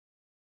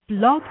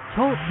Blog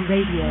Talk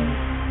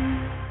Radio.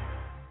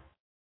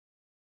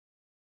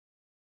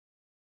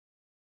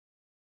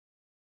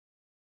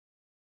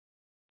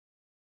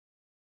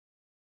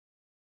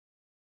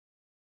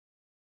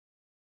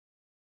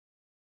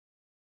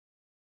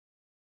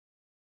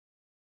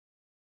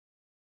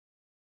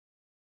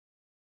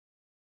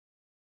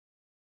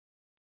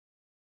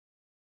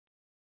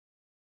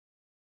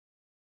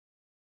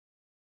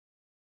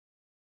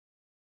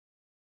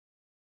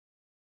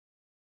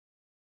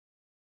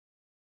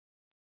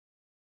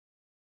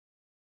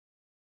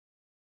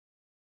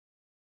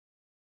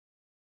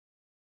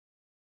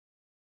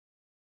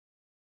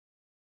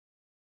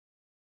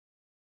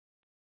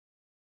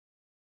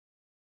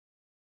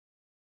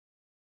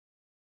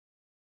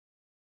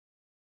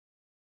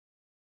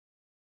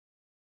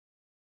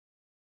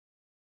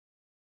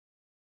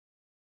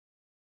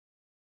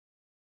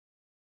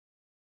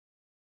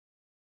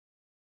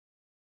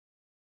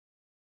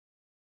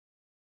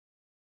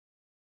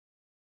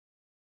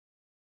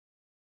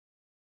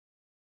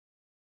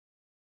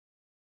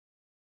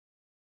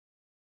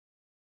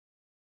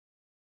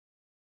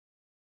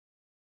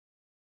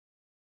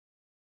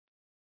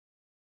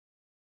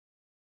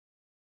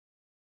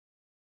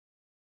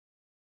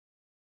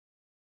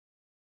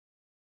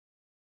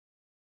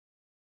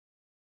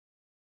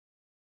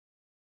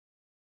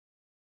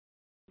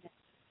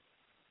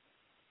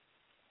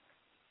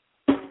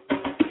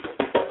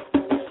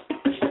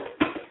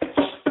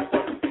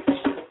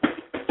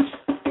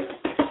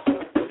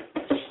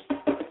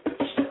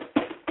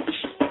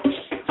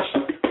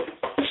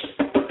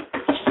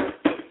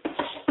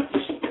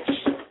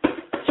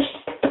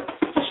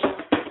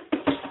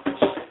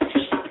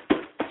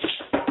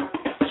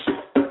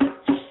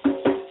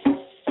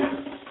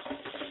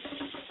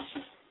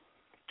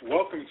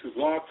 Welcome to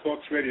Blog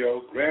Talks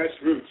Radio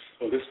Grassroots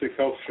Holistic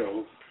Health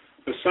Show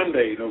for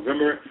Sunday,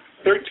 November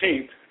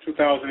 13th,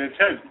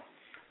 2010.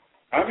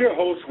 I'm your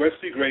host,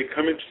 Wesley Gray,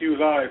 coming to you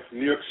live from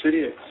New York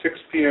City at 6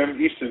 p.m.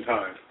 Eastern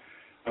Time.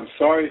 I'm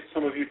sorry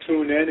some of you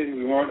tuned in and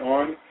we weren't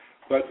on,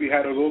 but we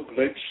had a little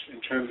glitch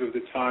in terms of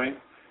the time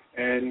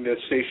and the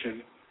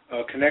station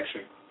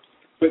connection.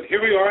 But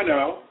here we are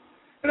now,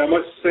 and I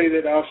must say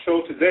that our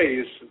show today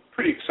is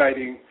pretty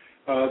exciting,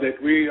 that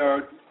we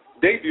are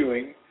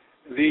debuting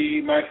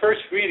my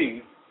first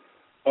reading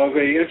of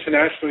an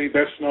internationally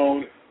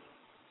best-known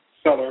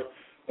seller,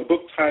 a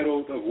book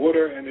titled Of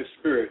Water and the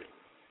Spirit.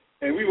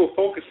 And we will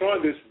focus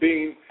on this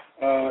being,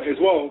 as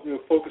well,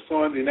 we'll focus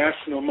on the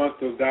National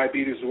Month of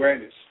Diabetes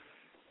Awareness.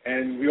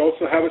 And we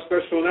also have a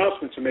special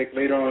announcement to make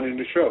later on in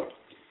the show.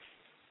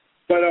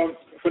 But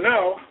for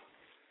now,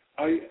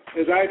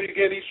 as I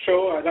begin each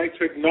show, I'd like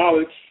to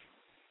acknowledge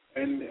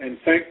and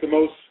thank the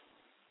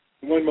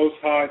One Most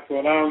High for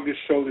allowing this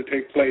show to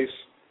take place.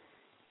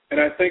 And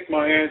I thank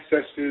my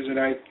ancestors, and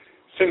I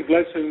send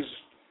blessings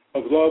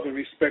of love and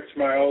respect to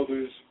my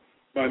elders,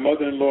 my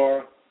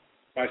mother-in-law,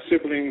 my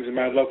siblings, and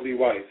my lovely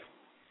wife.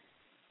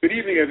 Good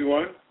evening,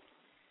 everyone.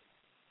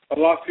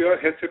 Alafia,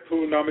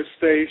 Hetipu,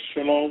 Namaste,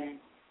 Shalom,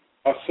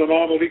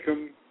 Assalamu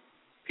Alaikum,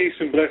 peace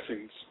and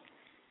blessings.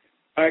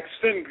 I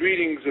extend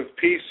greetings of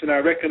peace, and I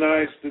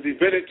recognize the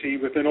divinity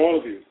within all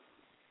of you.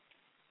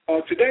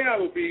 Today I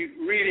will be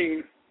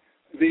reading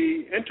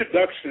the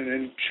introduction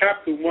in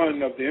Chapter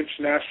 1 of the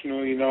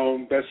internationally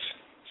known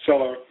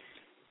bestseller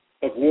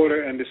Of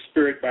Water and the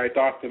Spirit by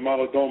Dr.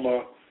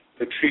 Malidoma,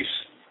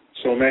 Patrice.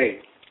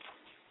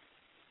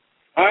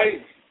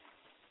 I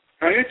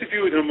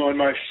interviewed him on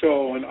my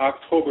show on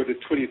October the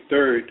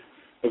 23rd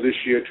of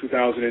this year,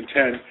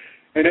 2010,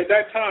 and at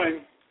that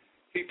time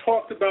he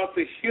talked about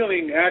the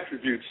healing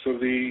attributes of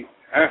the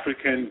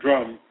African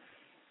drum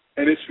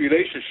and its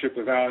relationship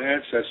with our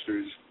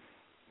ancestors,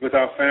 with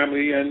our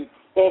family, and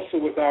also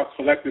with our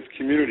collective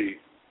community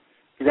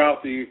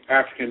throughout the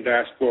African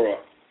diaspora.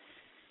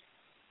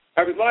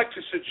 I would like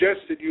to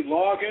suggest that you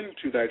log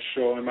into that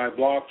show on my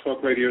Blog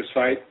Talk Radio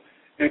site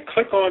and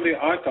click on the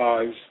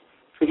archives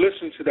to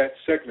listen to that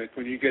segment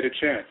when you get a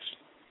chance.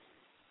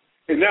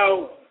 And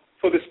now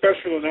for the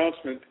special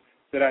announcement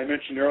that I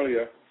mentioned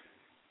earlier.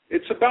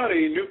 It's about a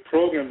new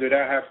program that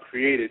I have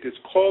created. It's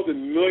called the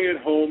Million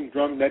Home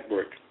Drum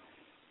Network.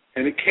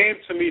 And it came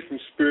to me from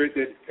Spirit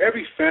that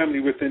every family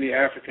within the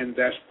African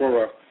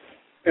diaspora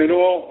and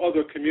all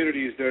other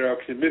communities that are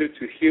committed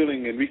to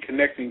healing and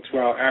reconnecting to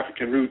our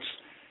African roots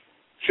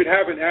should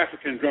have an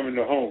African drum in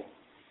the home.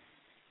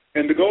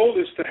 And the goal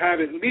is to have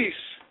at least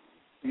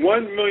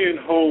 1 million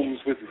homes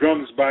with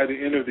drums by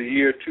the end of the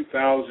year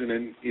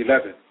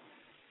 2011.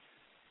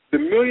 The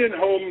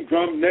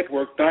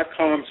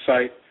MillionHomeDrumNetwork.com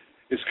site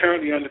is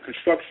currently under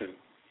construction.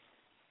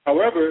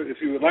 However,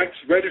 if you would like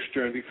to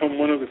register and become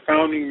one of the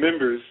founding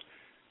members,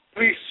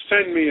 please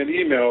send me an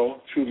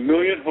email to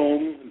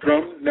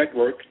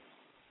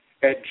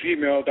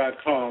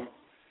millionhomedrumnetwork@gmail.com,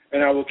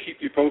 and I will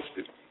keep you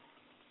posted.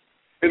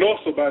 And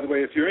also, by the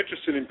way, if you're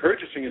interested in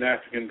purchasing an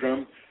African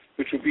drum,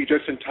 which will be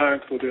just in time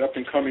for the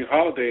up-and-coming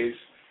holidays,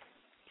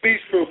 please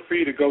feel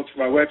free to go to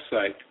my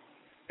website,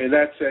 and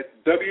that's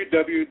at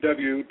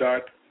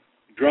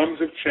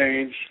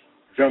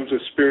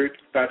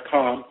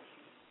www.drumsofchange.com,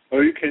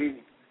 or you can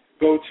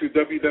go to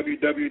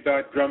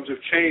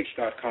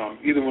www.drumsofchange.com.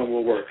 Either one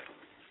will work.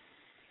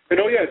 And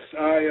oh yes,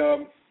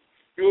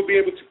 you will be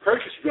able to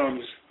purchase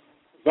drums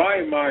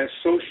via my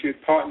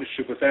associate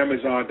partnership with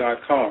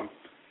Amazon.com.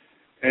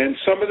 And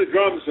some of the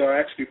drums are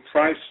actually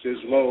priced as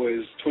low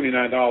as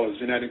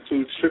 $29, and that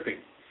includes shipping.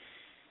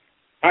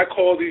 I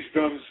call these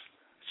drums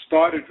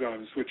starter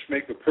drums, which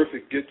make a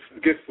perfect gift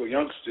for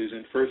youngsters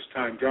and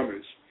first-time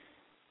drummers.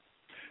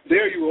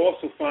 There you will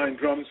also find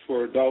drums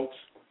for adults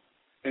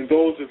and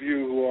those of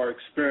you who are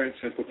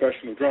experienced and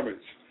professional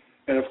drummers.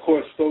 And of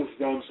course, those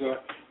drums are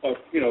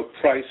the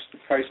price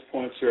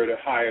points are at a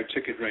higher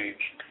ticket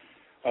range,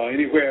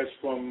 anywhere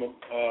from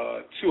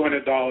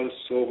 $200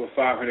 to over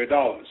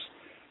 $500.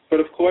 But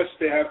of course,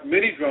 they have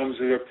many drums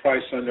that are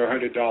priced under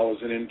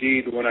 $100, and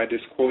indeed, the one I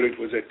just quoted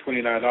was at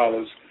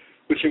 $29,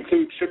 which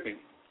includes shipping.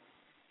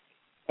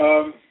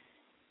 The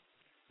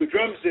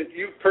drums that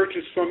you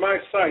purchase from my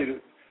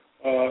site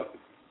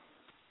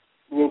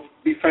will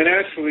be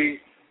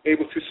financially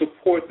able to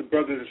support the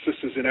brothers and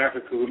sisters in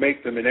Africa who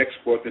make them and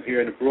export them here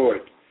and abroad.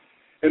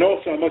 And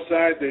also, I must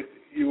add that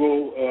you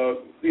will,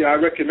 I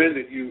recommend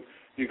that you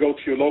go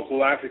to your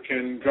local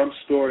African drum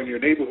store in your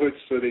neighborhood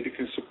so that you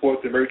can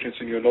support the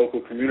merchants in your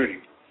local community.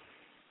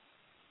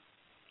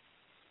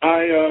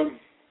 I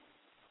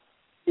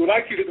would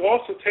like you to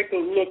also take a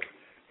look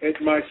at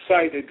my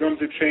site at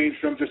Drums of Change,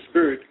 Drums of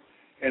Spirit,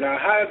 and I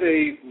have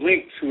a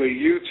link to a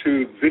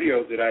YouTube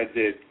video that I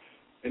did,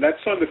 and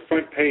that's on the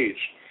front page.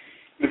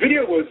 The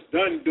video was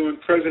done during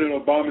President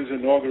Obama's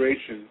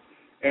inauguration,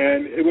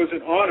 and it was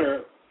an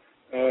honor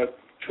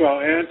to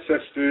our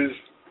ancestors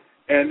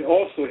and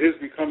also his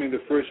becoming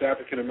the first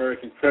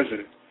African-American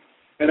president.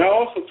 And I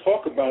also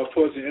talk about,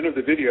 towards the end of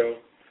the video,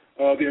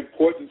 the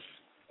importance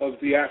of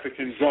the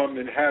African drum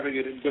and having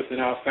it within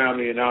our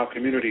family and our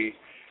community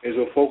as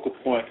a focal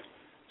point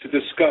to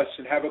discuss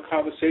and have a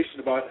conversation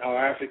about our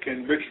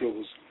African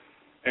rituals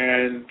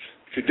and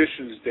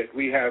traditions that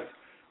we have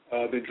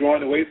been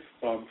drawn away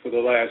from for the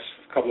last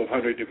couple of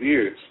hundred of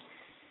years.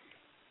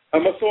 I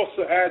must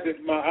also add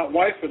that my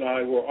wife and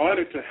I were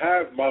honored to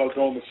have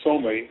Malidoma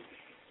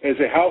as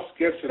a house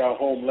guest at our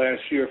home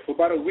last year for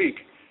about a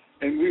week,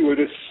 and we were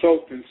just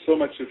soaked in so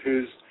much of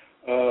his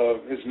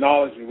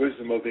knowledge and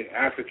wisdom of the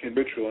African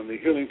ritual and the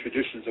healing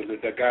traditions of the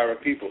Dagara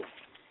people.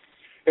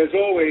 As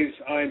always,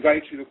 I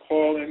invite you to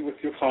call in with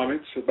your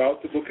comments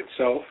about the book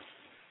itself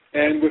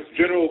and with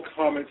general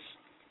comments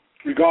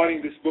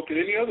regarding this book and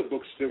any other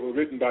books that were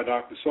written by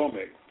Dr. Some.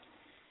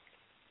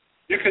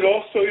 You can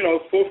also,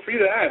 feel free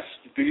to ask,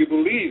 do you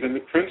believe in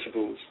the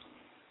principles,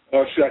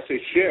 or should I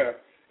say share,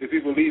 if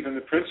you believe in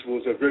the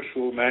principles of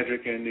ritual,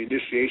 magic, and the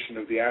initiation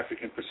of the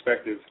African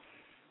perspective,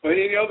 or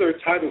any other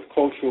type of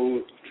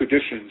cultural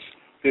traditions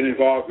that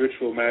involve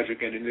ritual,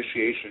 magic, and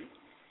initiation.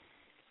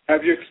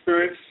 Have you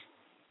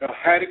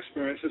had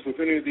experiences with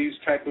any of these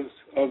types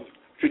of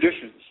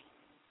traditions?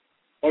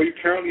 Are you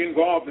currently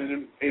involved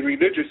in a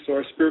religious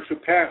or a spiritual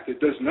path that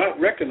does not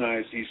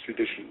recognize these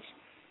traditions?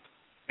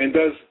 And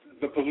does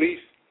the belief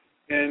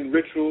in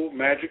ritual,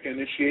 magic, and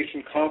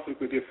initiation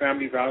conflict with your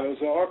family values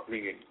or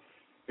upbringing?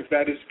 If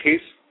that is the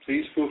case,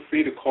 please feel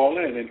free to call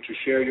in and to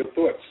share your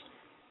thoughts.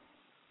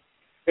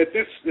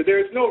 There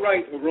is no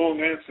right or wrong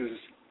answers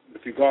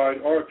with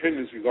regard or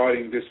opinions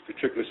regarding this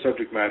particular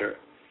subject matter.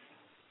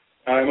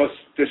 I must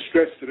just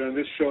stress that on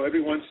this show,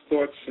 everyone's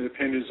thoughts and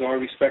opinions are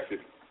respected.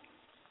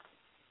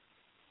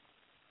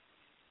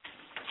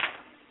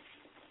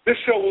 This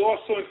show will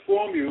also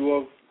inform you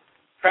of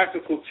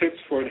practical tips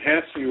for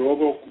enhancing your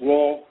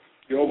overall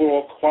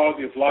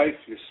quality of life,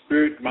 your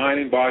spirit, mind,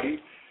 and body.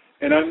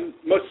 And I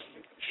must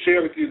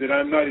share with you that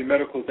I'm not a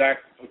medical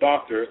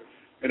doctor,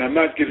 and I'm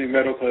not giving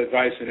medical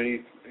advice in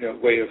any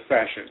way or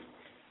fashion.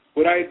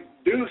 What I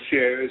do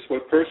share is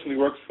what personally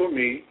works for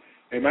me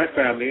and my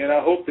family, and I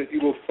hope that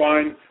you will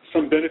find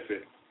some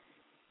benefit.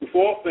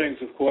 Before all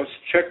things, of course,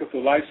 check with a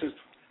licensed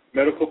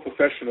medical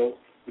professional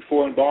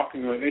before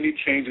embarking on any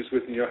changes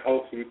within your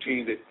health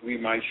routine that we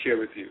might share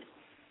with you.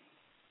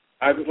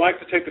 I would like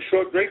to take a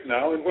short break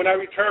now, and when I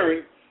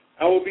return,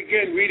 I will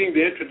begin reading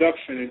the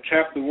introduction in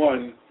Chapter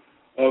 1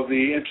 of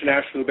the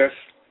international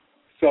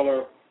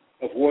bestseller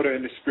of Water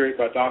and the Spirit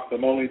by Dr.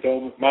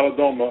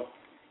 Malidoma,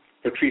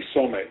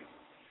 Patrice.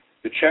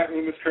 The chat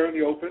room is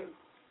currently open.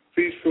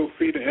 Please feel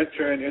free to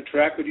enter and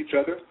interact with each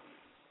other.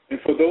 And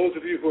for those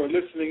of you who are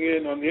listening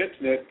in on the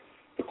Internet,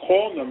 the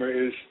call number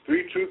is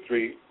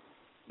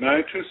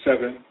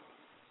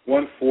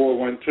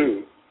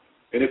 323-927-1412.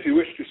 And if you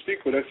wish to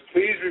speak with us,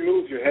 please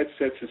remove your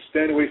headsets and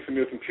stand away from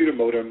your computer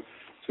modem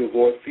to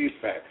avoid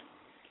feedback.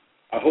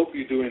 I hope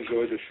you do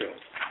enjoy the show.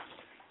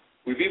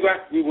 We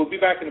will be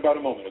back in about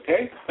a moment,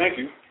 okay? Thank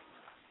you.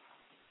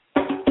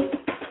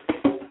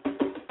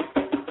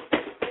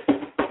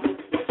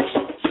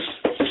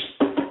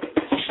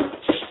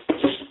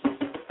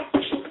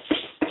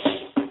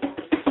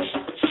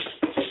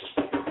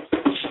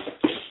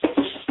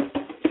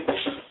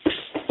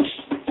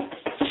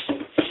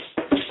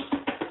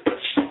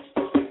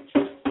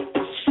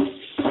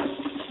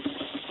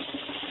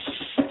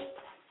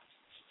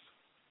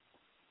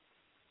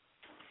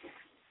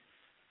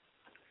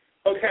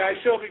 Okay, I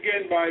shall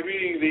begin by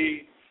reading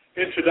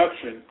the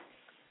introduction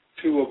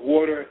to Of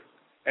Water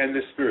and the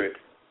Spirit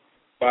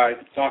by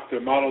Dr.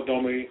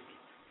 Malidoma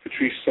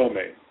Patrice.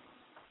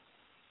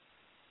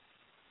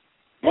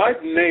 My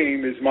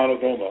name is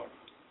Malidoma.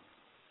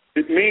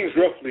 It means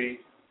roughly,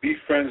 be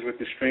friends with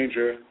the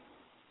stranger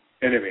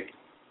enemy.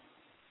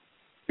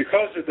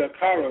 Because the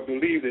Dakara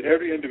believe that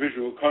every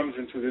individual comes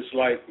into this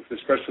life with a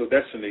special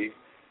destiny,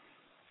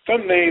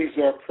 some names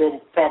are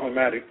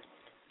problematic,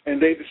 and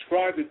they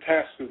describe the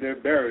tasks of their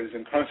bearers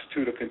and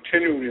constitute a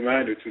continual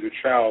reminder to the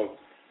child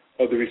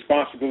of the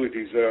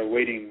responsibilities that are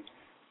waiting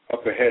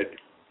up ahead.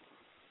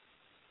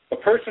 A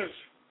person's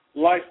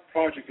life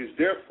project is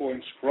therefore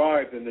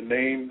inscribed in the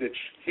name that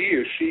he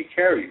or she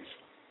carries.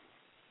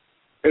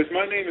 As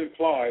my name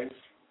implies,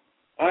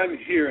 I'm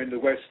here in the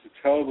West to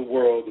tell the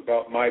world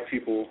about my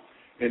people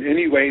in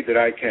any way that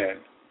I can,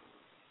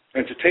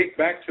 and to take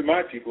back to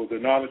my people the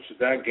knowledge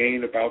that I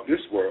gain about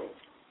this world.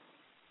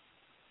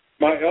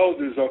 My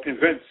elders are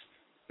convinced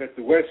that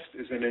the West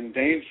is as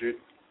endangered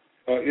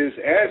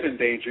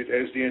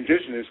as the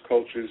indigenous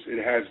cultures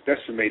it has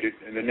decimated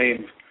in the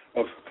name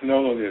of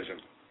colonialism.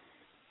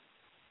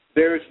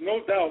 There is no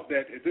doubt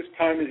that at this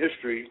time in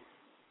history,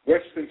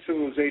 Western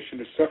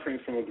civilization is suffering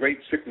from a great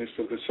sickness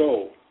of the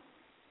soul.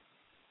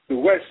 The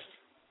West,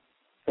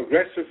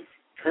 progressive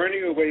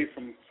turning away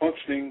from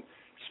functioning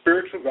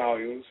spiritual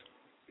values,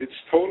 its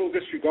total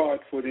disregard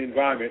for the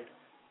environment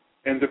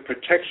and the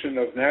protection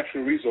of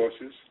natural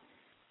resources,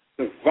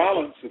 the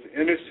violence of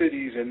inner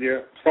cities and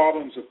their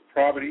problems of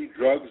poverty,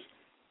 drugs,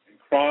 and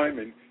crime,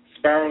 and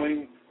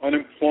spiraling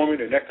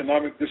unemployment and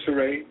economic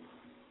disarray,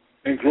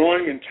 and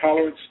growing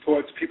intolerance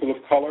towards people of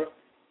color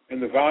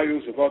and the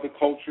values of other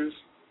cultures,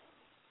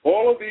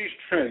 all of these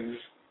trends,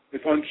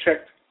 if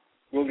unchecked,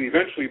 will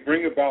eventually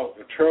bring about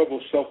a terrible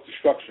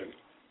self-destruction.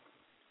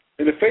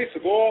 In the face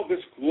of all this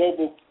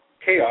global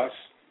chaos,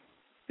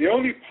 the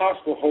only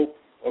possible hope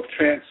of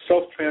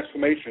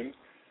self-transformation,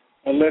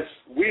 unless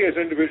we as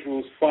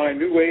individuals find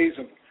new ways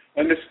of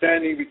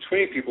understanding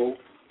between people,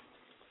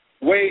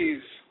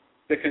 ways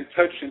that can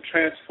touch and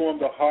transform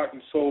the heart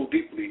and soul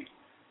deeply,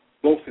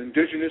 both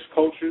indigenous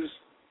cultures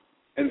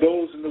and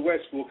those in the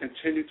West will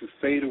continue to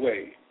fade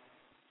away.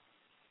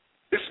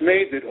 This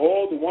made that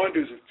all the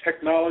wonders of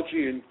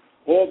technology and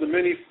all the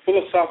many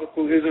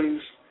philosophical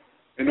isms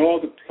and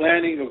all the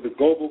planning of the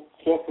global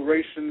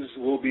corporations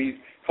will be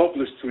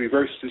helpless to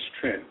reverse this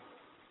trend.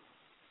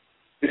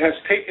 It has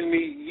taken me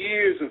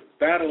years of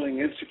battling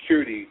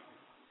insecurity,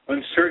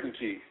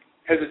 uncertainty,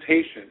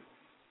 hesitation,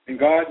 and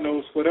God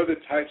knows what other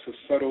types of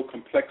subtle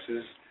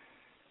complexes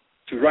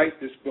to write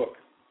this book.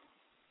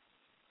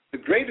 The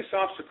greatest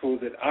obstacle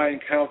that I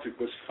encountered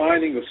was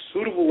finding a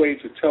suitable way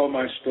to tell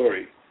my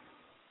story.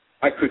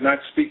 I could not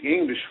speak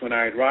English when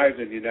I arrived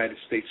in the United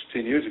States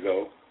 10 years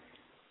ago,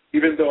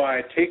 even though I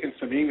had taken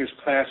some English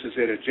classes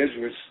at a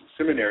Jesuit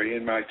seminary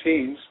in my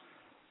teens.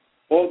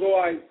 Although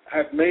I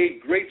have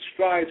made great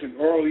strides in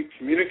orally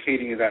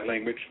communicating in that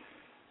language,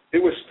 it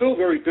was still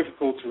very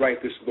difficult to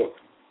write this book.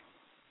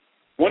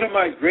 One of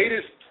my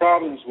greatest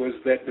problems was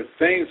that the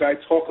things I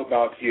talk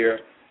about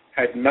here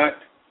had not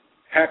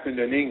happened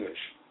in English.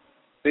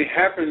 They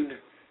happened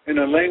in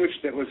a language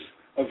that was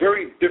a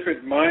very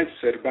different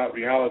mindset about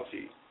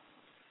reality.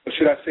 Or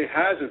should I say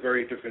has a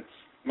very different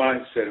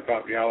mindset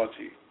about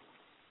reality.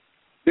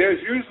 There's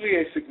usually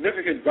a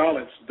significant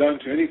violence done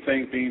to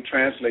anything being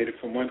translated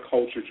from one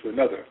culture to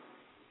another.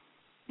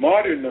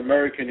 Modern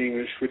American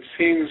English, which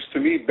seems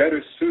to me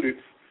better suited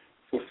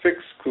for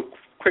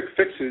quick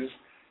fixes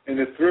and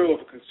the thrill of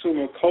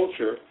consumer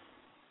culture,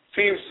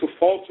 seems to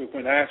falter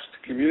when asked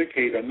to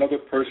communicate another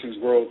person's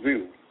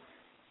worldview.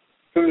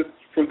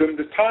 From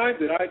the time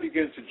that I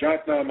began to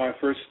jot down my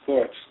first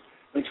thoughts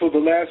until the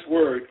last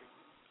word,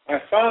 I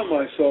found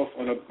myself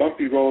on a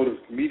bumpy road of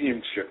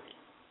mediumship,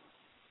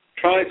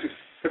 trying to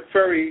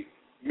ferry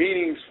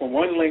meanings from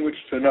one language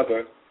to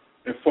another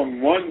and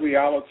from one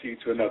reality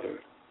to another,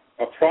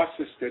 a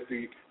process that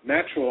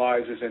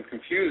naturalizes and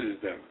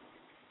confuses them.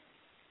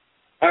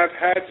 I have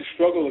had to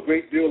struggle a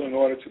great deal in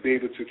order to be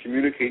able to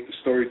communicate the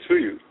story to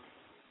you.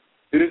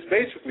 It is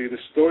basically the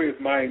story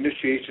of my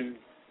initiation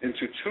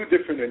into two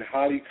different and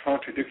highly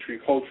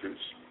contradictory cultures.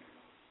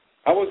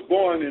 I was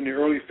born in the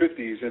early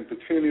 50s in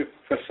Burkina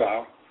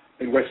Faso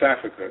in West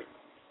Africa,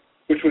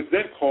 which was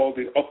then called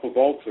the Upper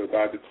Volta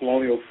by the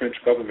colonial French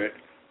government,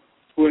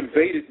 who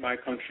invaded my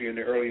country in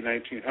the early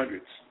 1900s.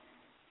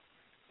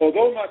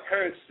 Although my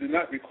parents did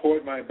not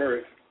record my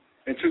birth,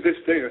 and to this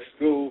day are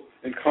still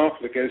in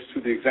conflict as to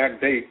the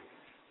exact date,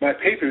 my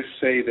papers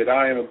say that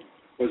I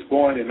was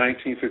born in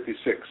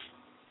 1956.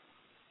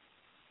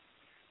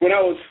 When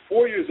I was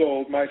 4 years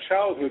old, my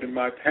childhood and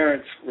my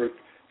parents were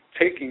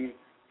taken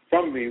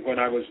from me when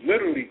I was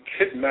literally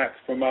kidnapped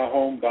from my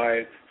home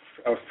by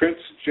a French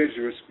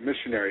Jesuit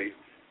missionary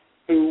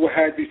who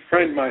had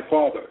befriended my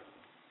father.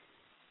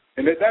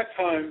 And at that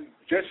time,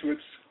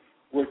 Jesuits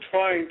were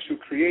trying to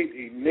create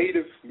a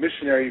native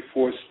missionary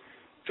force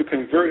to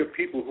convert a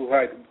people who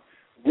had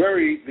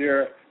worried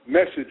their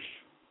message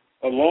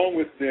along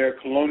with their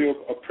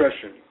colonial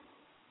oppression.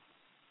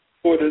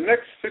 For the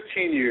next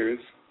 15 years,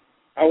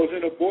 I was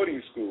in a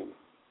boarding school,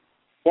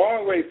 far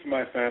away from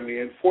my family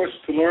and forced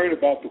to learn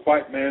about the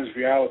white man's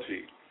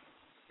reality,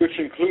 which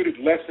included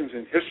lessons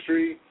in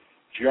history,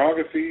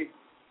 geography,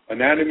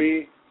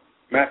 anatomy,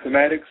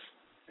 mathematics,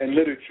 and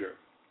literature.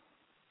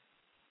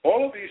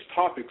 All of these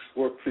topics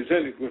were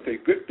presented with a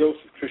good dose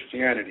of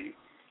Christianity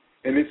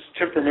and its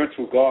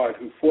temperamental God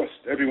who forced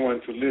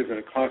everyone to live in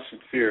a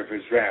constant fear of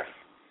his wrath.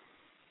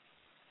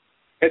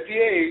 At the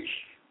age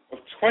of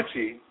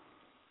 20,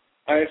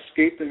 I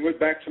escaped and went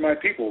back to my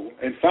people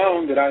and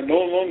found that I no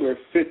longer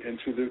fit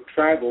into the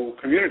tribal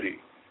community.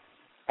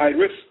 I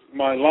risked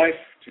my life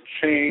to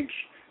change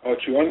or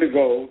to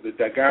undergo the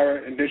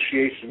Dagara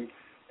initiation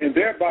and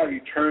thereby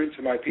return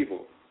to my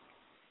people.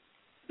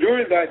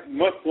 During that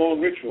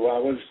month-long ritual, I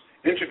was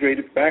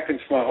integrated back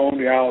into my own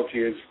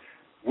reality as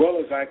well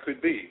as I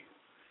could be.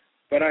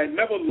 But I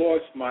never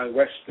lost my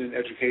Western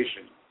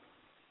education.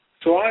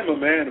 So I'm a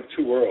man of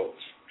two worlds,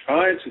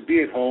 trying to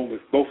be at home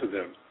with both of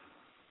them.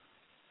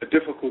 A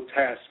difficult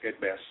task at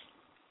best.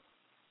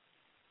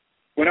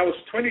 When I was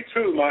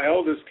 22, my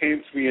elders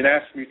came to me and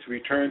asked me to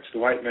return to the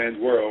white man's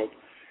world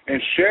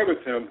and share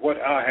with them what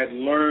I had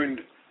learned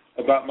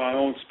about my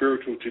own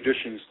spiritual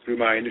traditions through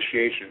my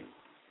initiation.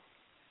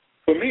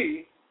 For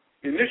me,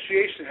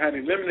 initiation had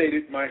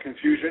eliminated my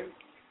confusion,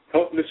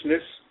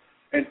 helplessness,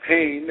 and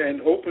pain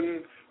and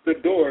opened the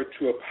door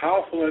to a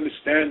powerful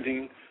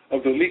understanding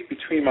of the link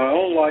between my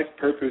own life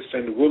purpose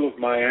and the will of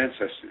my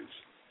ancestors.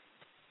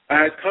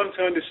 I had come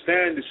to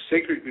understand the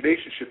sacred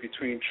relationship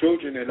between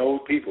children and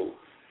old people,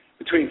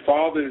 between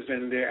fathers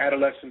and their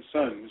adolescent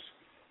sons,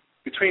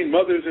 between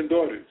mothers and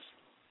daughters.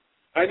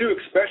 I knew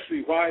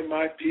especially why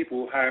my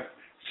people have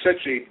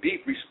such a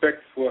deep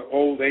respect for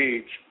old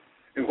age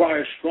and why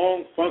a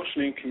strong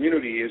functioning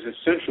community is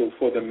essential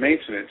for the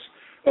maintenance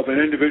of an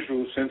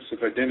individual's sense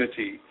of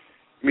identity,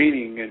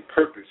 meaning, and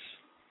purpose.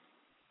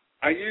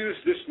 I used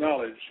this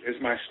knowledge as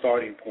my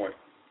starting point.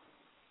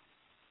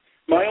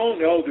 My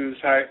own elders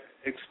had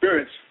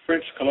experienced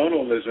French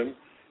colonialism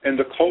and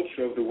the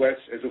culture of the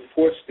West as a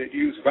force that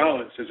used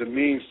violence as a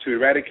means to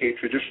eradicate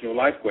traditional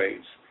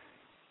lifeways.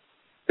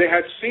 They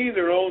had seen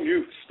their own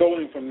youth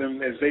stolen from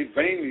them as they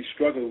vainly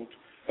struggled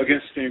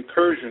against the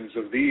incursions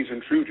of these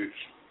intruders.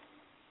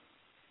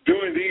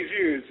 During these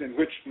years in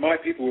which my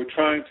people were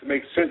trying to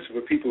make sense of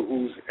a people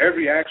whose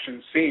every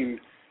action seemed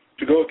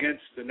to go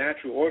against the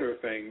natural order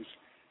of things,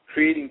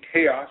 creating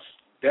chaos,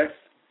 death,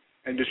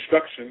 and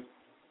destruction,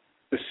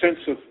 the sense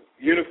of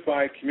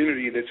unified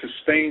community that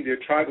sustained their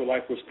tribal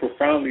life was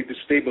profoundly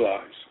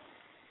destabilized.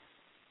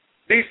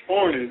 These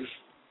foreigners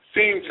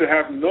seemed to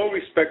have no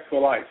respect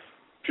for life,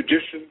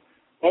 tradition,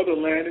 or the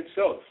land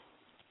itself.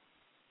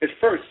 At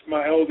first,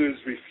 my elders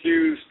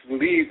refused to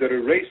believe that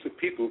a race of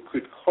people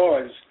could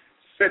cause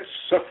such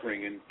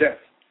suffering and death,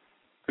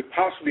 could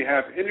possibly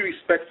have any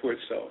respect for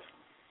itself.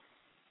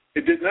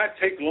 It did not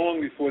take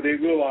long before they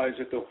realized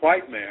that the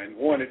white man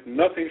wanted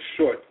nothing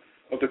short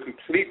of the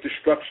complete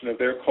destruction of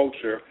their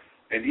culture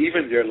and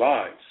even their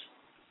lives.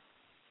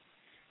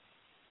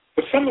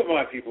 For some of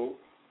my people,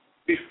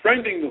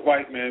 befriending the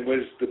white man was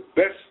the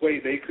best way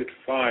they could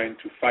find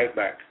to fight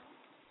back.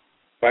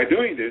 By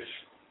doing this,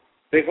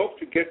 they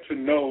hoped to get to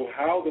know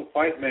how the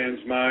white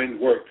man's mind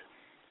worked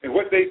and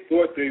what they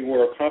thought they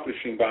were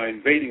accomplishing by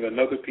invading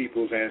another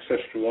people's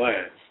ancestral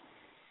lands.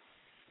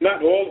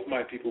 Not all of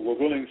my people were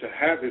willing to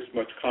have this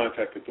much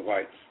contact with the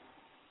whites.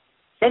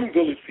 Some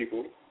village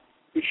people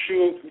who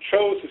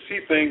chose to see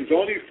things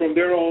only from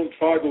their own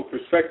tribal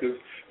perspective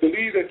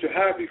believed that to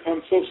have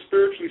become so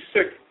spiritually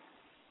sick,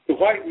 the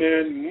white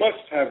man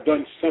must have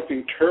done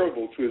something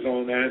terrible to his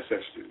own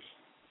ancestors.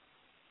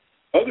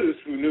 Others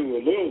who knew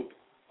a little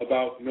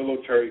about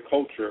military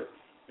culture,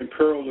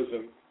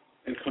 imperialism,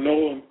 and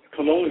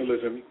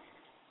colonialism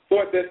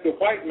thought that the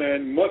white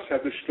man must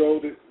have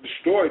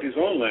destroyed his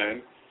own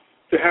land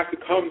to have to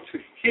come to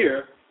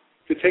here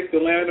to take the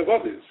land of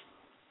others.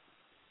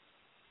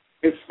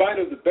 In spite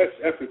of the best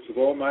efforts of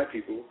all my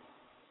people,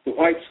 the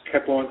whites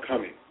kept on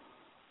coming,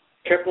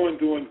 kept on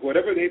doing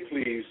whatever they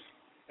pleased,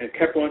 and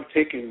kept on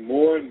taking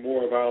more and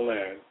more of our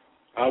land,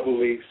 our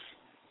beliefs,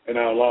 and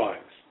our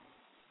lives.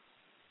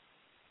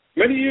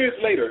 Many years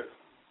later,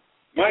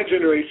 my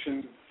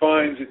generation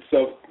finds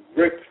itself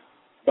gripped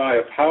by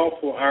a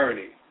powerful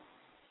irony.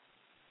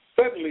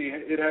 Suddenly,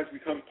 it has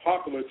become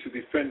popular to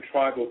defend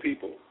tribal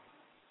people,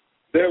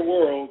 their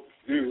world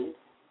view,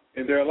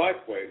 and their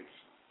lifeways.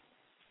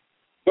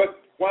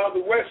 But while the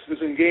West is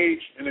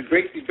engaged in a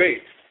great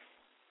debate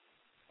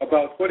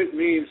about what it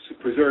means to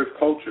preserve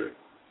culture,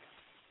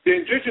 the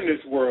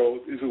indigenous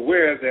world is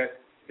aware that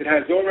it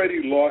has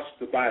already lost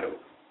the battle.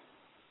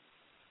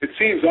 It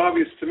seems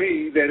obvious to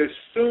me that as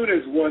soon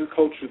as one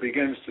culture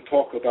begins to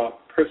talk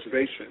about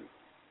preservation,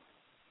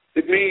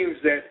 it means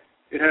that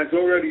it has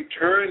already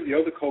turned the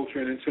other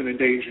culture into an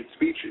endangered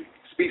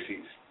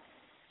species.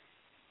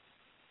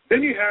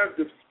 Then you have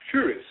the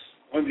purists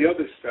on the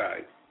other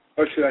side,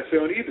 or should I say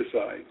on either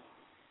side,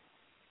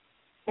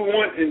 who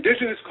want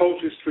indigenous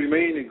cultures to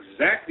remain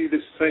exactly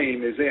the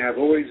same as they have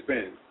always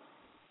been.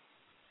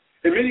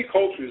 In many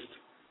cultures,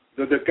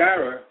 the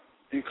Dagara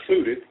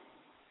included,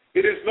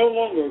 it is no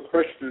longer a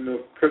question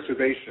of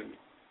preservation,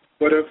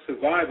 but of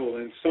survival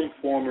in some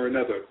form or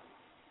another.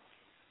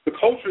 The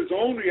culture's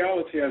own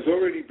reality has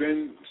already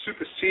been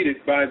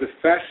superseded by the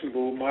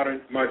fashionable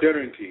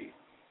modernity.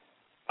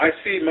 I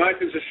see my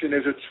position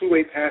as a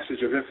two-way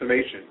passage of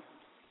information,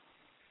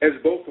 as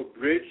both a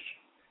bridge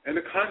and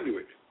a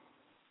conduit.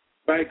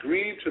 By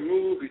agreeing to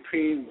move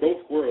between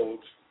both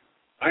worlds,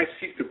 I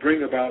seek to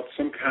bring about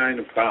some kind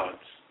of balance.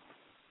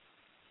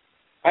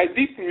 I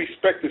deeply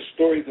respect the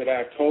story that I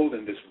have told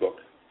in this book.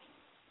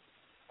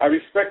 I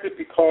respect it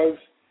because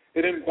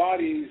it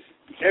embodies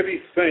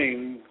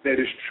everything that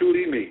is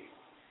truly me,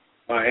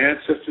 my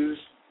ancestors,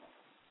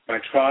 my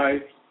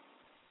tribe,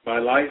 my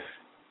life.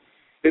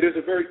 It is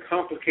a very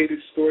complicated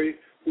story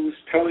whose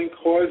telling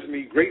caused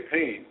me great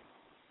pain,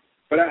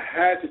 but I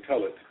had to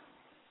tell it.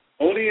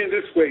 Only in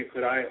this way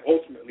could I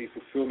ultimately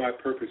fulfill my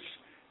purpose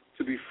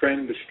to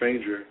befriend the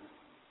stranger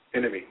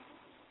enemy.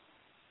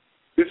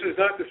 This is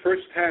not the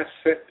first task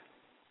set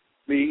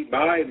me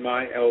by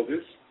my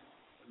elders,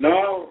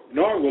 nor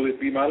will it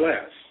be my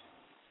last.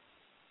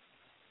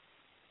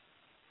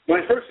 My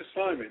first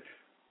assignment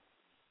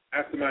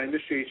after my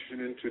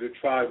initiation into the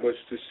tribe was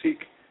to seek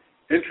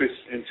entrance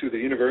into the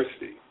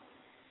university.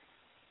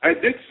 I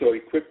did so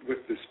equipped with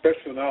the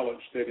special knowledge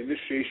that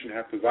initiation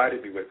had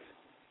provided me with.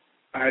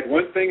 I had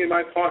one thing in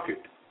my pocket,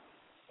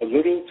 a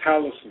little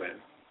talisman.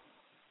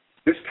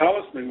 This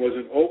talisman was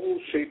an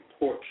oval-shaped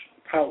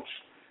pouch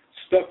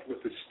stuffed with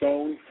a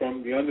stone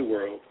from the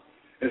underworld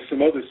and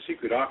some other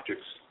secret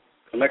objects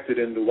collected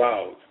in the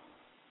wild.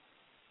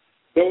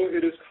 Though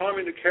it is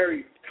common to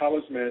carry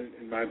talisman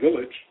in my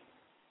village,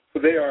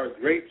 for they are a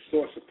great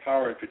source of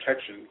power and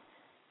protection,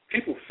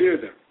 people fear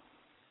them.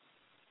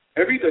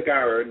 Every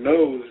Dagara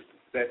knows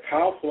that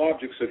powerful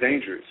objects are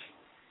dangerous.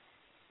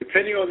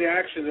 Depending on the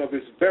action of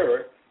its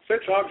bearer,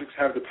 such objects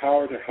have the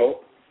power to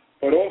help,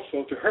 but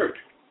also to hurt.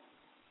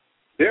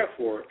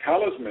 Therefore,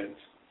 talismans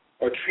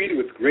are treated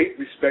with great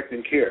respect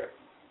and care.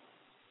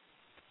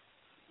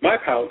 My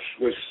pouch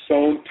was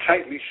sewn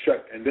tightly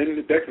shut and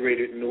then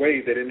decorated in a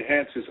way that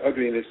enhances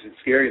ugliness and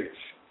scariness.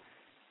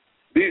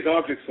 These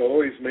objects are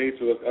always made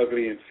to look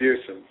ugly and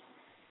fearsome,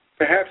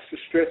 perhaps to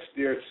stress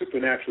their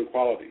supernatural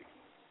quality.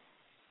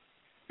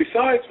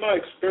 Besides my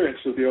experience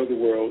with the other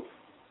world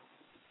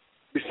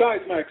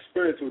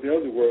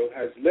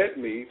has led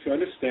me to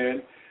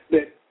understand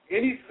that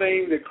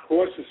anything that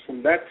crosses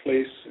from that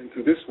place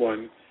into this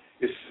one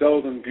is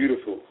seldom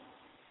beautiful,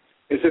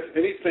 as if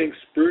anything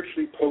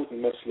spiritually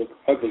potent must look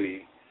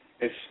ugly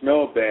and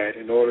smell bad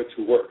in order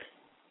to work.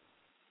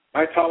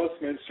 My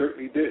talisman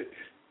certainly did.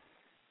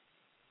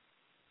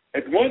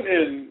 At one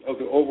end of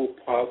the oval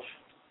pouch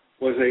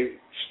was a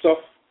stuff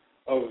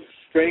of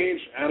strange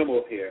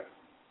animal hair.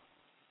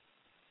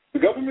 The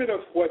government of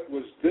what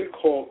was then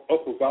called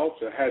Upper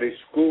Volta had a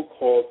school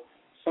called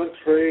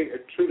Centre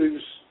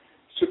Etudes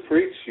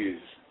Supérieures,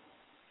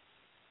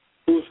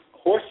 whose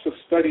course of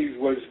studies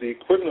was the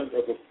equivalent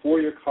of a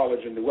four-year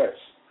college in the West.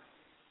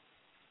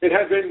 It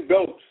had been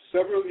built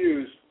several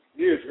years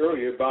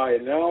earlier by a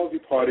now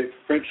departed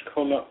French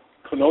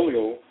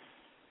colonial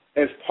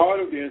as part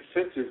of the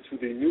incentive to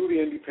the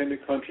newly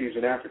independent countries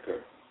in Africa.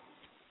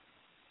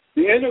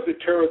 The end of the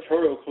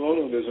territorial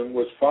colonialism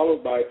was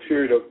followed by a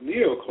period of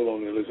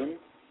neo-colonialism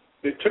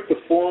that took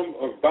the form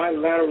of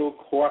bilateral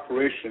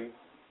cooperation,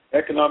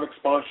 economic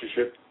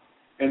sponsorship,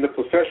 and the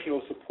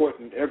professional support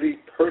in every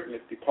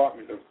pertinent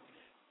department of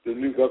the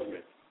new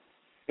government.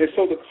 And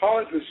so the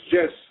college was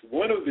just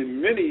one of the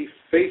many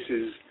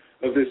faces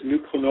of this new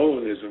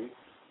colonialism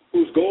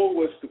whose goal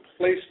was to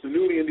place the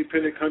newly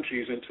independent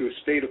countries into a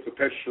state of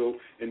perpetual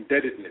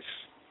indebtedness.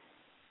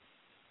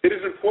 It is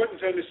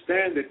important to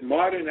understand that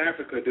modern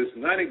Africa does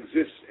not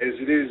exist as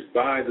it is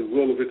by the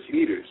will of its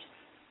leaders,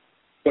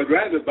 but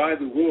rather by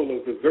the will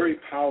of the very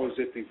powers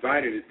that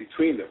divided it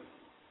between them.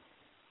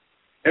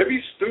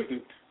 Every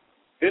student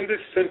in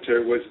this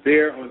center was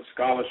there on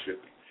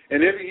scholarship,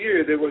 and every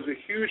year there was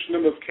a huge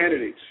number of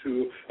candidates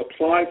who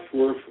applied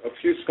for a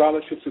few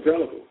scholarships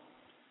available.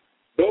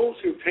 Those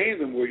who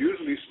obtained them were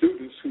usually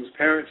students whose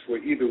parents were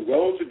either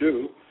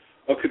well-to-do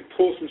or could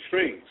pull some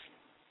strings.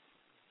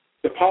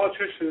 The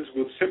politicians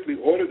would simply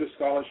order the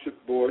scholarship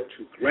board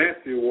to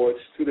grant the awards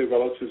to their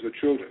relatives or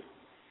children.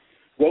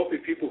 Wealthy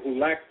people who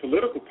lacked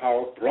political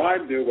power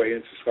bribed their way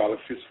into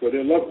scholarships for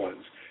their loved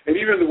ones, and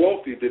even the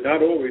wealthy did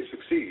not always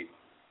succeed.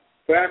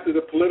 For after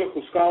the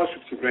political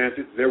scholarships were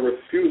granted, there were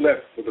few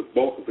left for the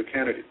bulk of the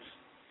candidates.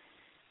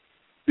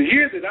 The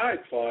year that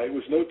I applied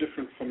was no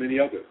different from any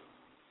other.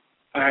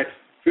 I had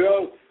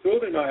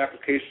filled in my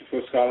application for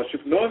a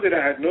scholarship, knowing that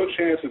I had no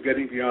chance of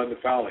getting beyond the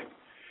filing.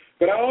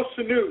 But I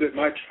also knew that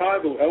my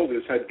tribal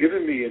elders had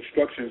given me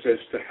instructions as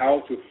to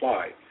how to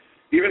apply,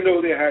 even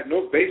though they had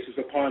no basis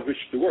upon which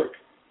to work.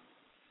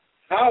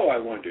 How, I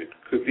wondered,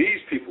 could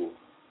these people,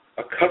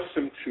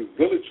 accustomed to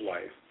village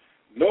life,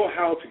 know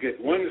how to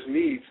get one's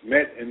needs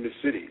met in the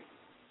city?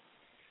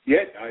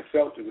 Yet I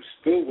felt it was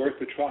still worth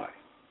a try.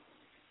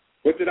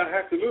 What did I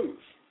have to lose?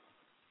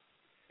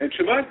 And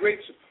to my great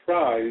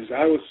surprised,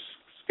 I was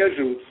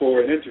scheduled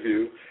for an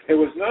interview and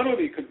was not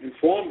only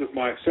informed of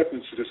my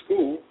acceptance to the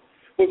school,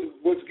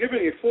 was given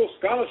a full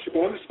scholarship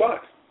on the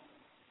spot.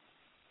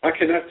 I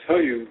cannot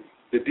tell you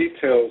the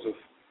details of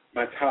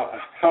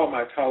how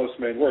my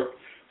talisman worked,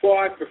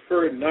 for I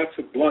prefer not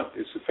to blunt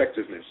its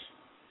effectiveness.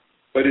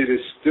 But it has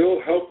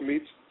still helped me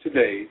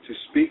today to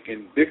speak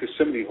in big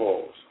assembly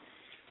halls.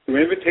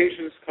 Through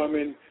invitations come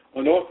in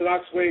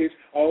unorthodox ways,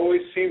 I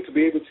always seem to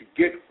be able to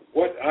get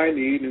what I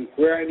need and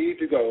where I need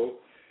to go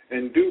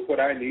and do what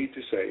I need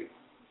to say.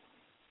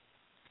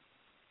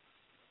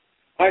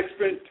 I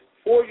spent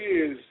 4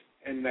 years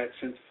in that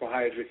Center for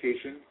Higher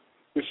Education,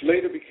 which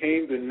later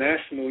became the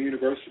National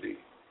University.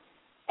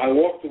 I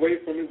walked away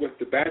from it with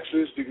the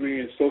bachelor's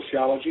degree in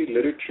sociology,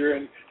 literature,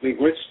 and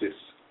linguistics,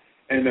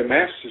 and a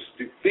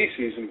master's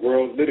thesis in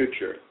world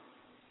literature.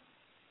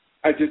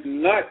 I did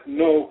not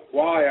know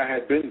why I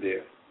had been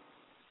there.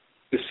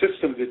 The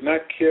system did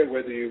not care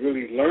whether you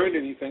really learned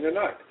anything or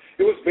not.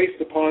 It was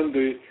based upon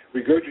the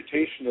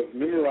regurgitation of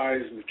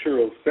memorized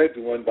material fed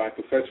to one by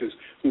professors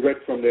who read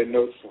from their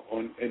notes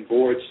in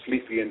bored,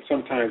 sleepy, and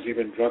sometimes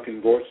even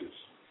drunken voices.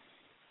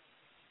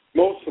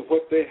 Most of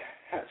what they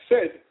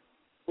said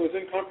was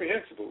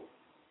incomprehensible,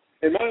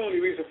 and my only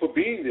reason for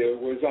being there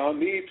was our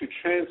need to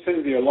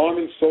transcend the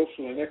alarming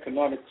social and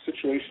economic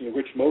situation in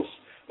which most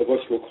of us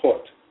were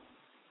caught.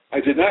 I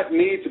did not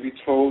need to be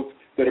told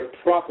that a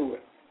proper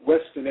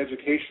Western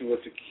education was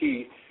the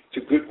key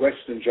to good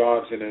Western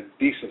jobs and a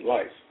decent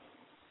life.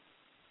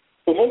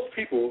 For most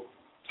people,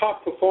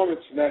 top performance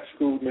in that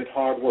school meant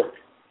hard work.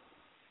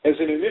 As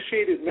an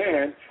initiated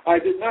man, I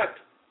did not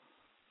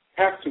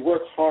have to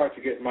work hard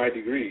to get my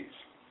degrees.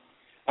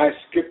 I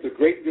skipped a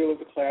great deal of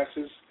the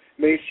classes,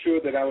 made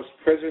sure that I was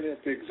present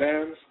at the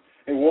exams,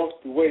 and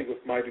walked away with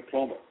my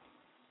diploma.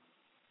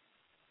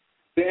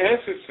 The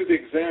answers to the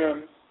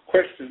exam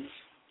questions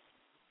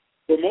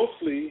were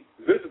mostly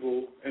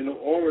visible in the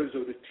auras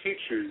of the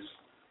teachers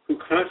who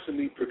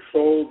constantly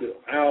patrolled the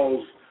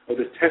aisles of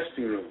the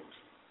testing rooms.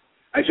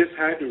 I just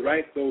had to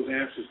write those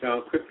answers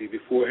down quickly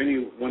before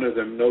any one of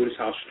them noticed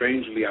how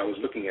strangely I was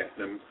looking at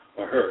them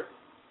or her.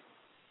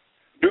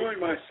 During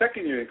my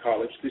second year in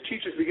college, the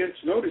teachers began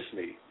to notice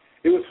me.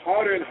 It was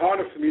harder and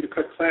harder for me to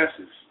cut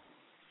classes.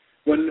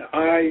 When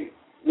I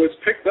was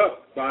picked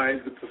up by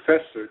the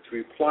professor to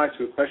reply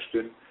to a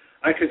question,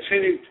 I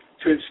continued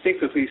to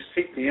instinctively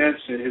seek the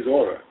answer in his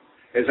aura,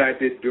 as I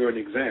did during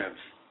exams.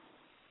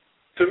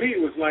 To me,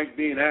 it was like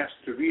being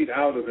asked to read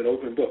out of an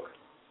open book.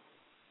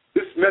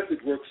 This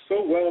method worked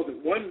so well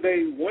that one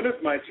day one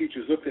of my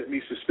teachers looked at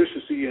me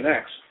suspiciously and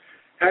asked,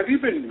 "Have you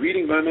been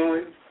reading my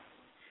mind?"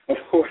 Of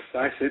course,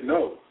 I said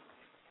no.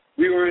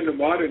 We were in the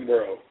modern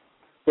world,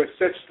 where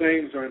such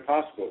things are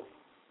impossible.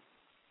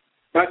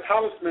 My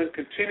talisman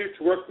continued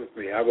to work with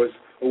me. I was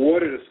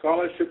awarded a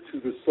scholarship to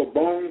the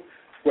Sorbonne,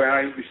 where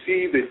I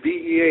received a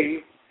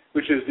DEA,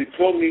 which is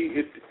Diplôme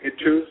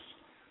d'études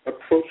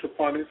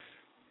appropriées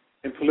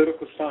in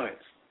political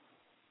science.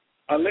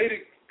 I later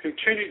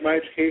continued my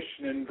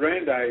education in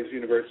Brandeis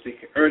University,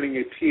 earning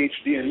a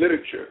PhD in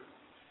literature.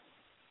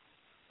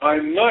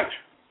 I'm not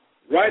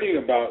writing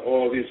about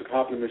all these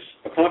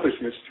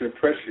accomplishments to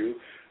impress you,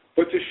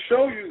 but to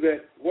show you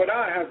that what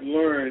I have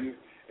learned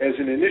as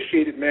an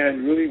initiated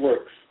man really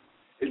works,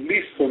 at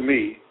least for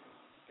me,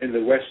 in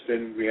the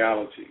Western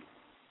reality.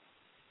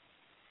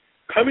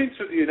 Coming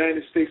to the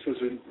United States was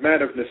a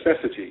matter of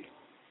necessity.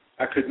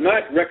 I could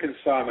not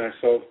reconcile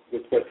myself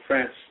with what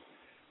France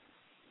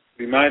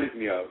reminded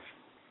me of.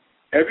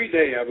 Every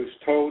day I was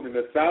told in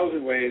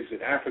 1,000 ways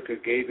that Africa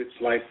gave its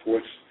life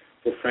force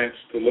for France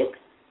to look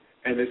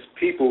and its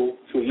people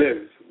to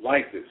live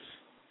like this.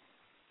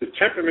 The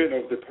temperament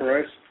of the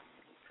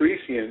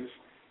Parisians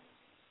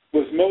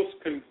was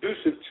most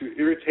conducive to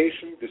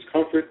irritation,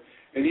 discomfort,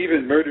 and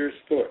even murderous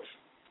thoughts.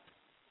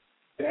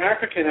 The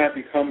African had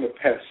become a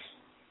pest,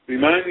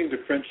 reminding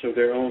the French of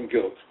their own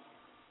guilt.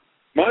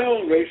 My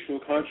own racial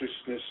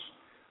consciousness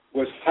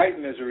was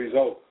heightened as a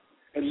result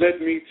and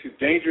led me to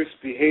dangerous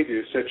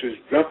behavior such as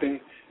jumping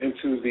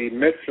into the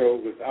metro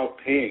without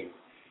paying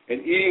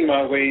and eating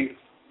my way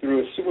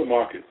through a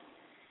supermarket.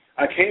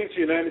 I came to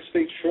the United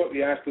States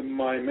shortly after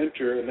my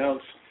mentor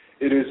announced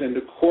it is in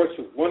the course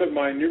of one of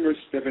my numerous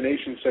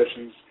divination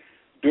sessions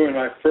during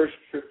my first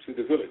trip to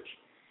the village.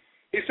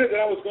 He said that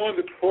I was going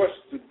to cross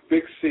the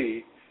big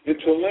sea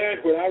into a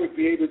land where I would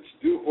be able to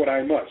do what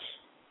I must.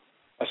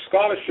 A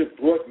scholarship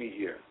brought me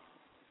here.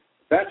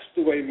 That's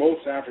the way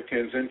most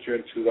Africans enter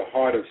into the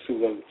heart of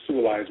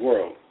civilized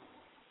world.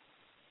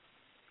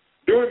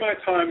 During my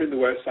time in the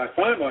West, I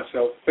find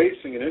myself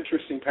facing an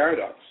interesting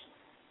paradox.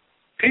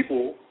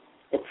 People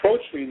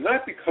approach me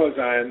not because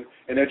I am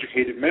an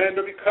educated man,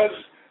 but because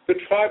the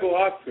tribal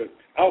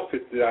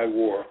outfit that I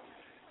wore,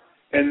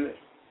 and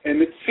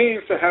it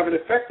seems to have an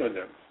effect on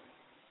them.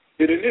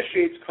 It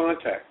initiates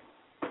contact.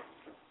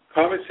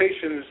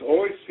 Conversations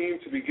always seem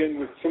to begin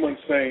with someone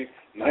saying,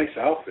 "Nice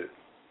outfit.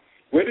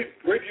 Where did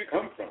you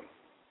come from?"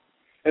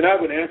 And I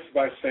would answer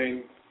by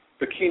saying,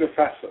 "Burkina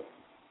Faso."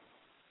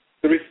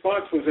 The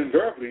response was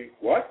invariably,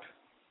 "What?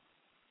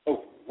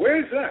 Oh, Where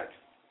is that?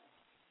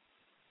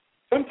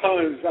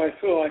 Sometimes I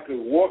feel like a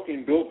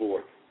walking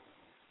billboard,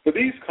 but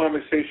these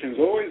conversations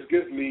always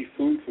give me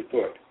food for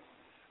thought.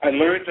 I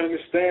learn to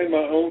understand my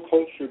own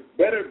culture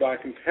better by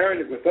comparing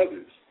it with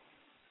others.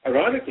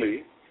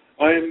 Ironically,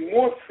 I am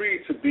more free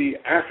to be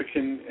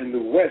African in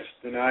the West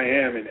than I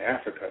am in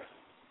Africa.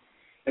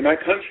 In my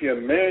country, a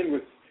man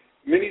with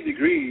many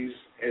degrees,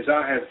 as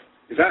I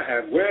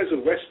have, wears a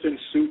Western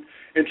suit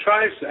and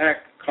tries to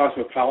act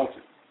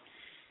cosmopolitan.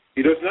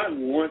 He does not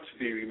want to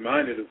be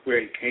reminded of where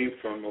he came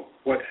from or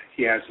what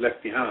he has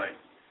left behind.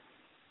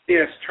 He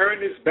has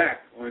turned his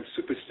back on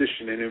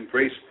superstition and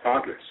embraced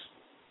progress.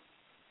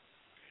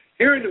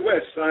 Here in the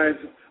West, I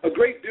have a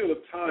great deal of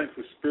time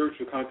for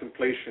spiritual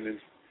contemplation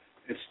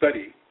and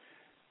study,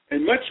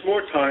 and much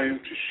more time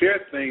to share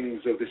things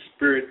of the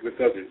Spirit with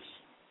others.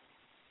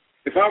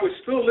 If I was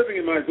still living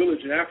in my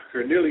village in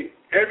Africa, nearly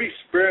every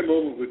spare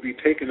moment would be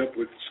taken up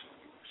with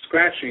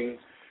scratching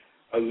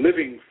a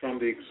living from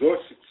the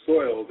exhausted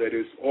soil that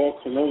all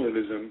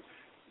colonialism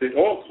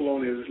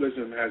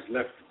has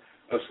left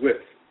us with.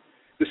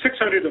 The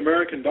 $600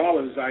 American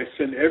I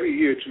send every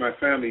year to my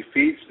family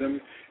feeds them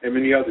and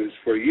many others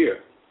for a year.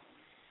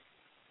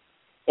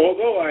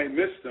 Although I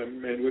miss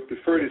them and would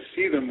prefer to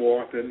see them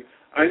more often,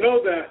 I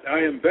know that I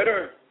am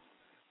better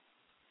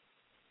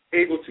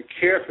able to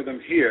care for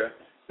them here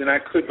than I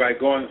could by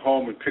going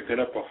home and picking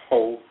up a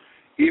hoe,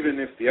 even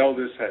if the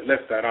elders had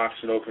left that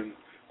option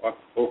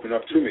open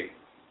up to me.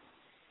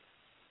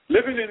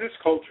 Living in this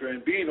culture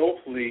and being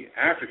openly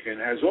African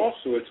has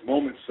also its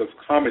moments of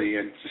comedy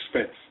and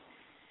suspense.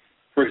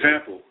 For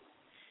example,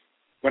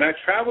 when I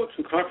travel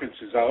to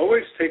conferences, I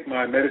always take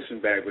my medicine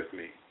bag with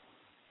me.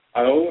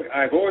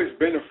 I've always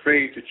been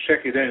afraid to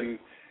check it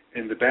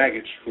in the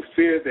baggage for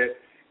fear that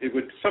it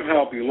would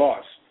somehow be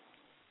lost.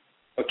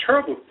 A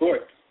terrible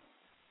thought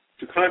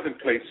to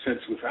contemplate, since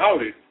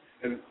without it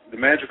and the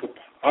magical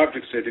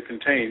objects that it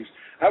contains,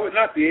 I would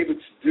not be able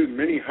to do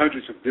many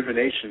hundreds of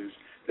divinations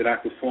that I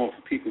perform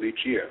for people each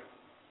year.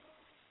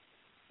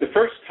 The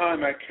first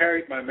time I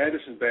carried my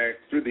medicine bag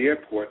through the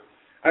airport,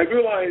 I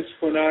realized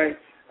when I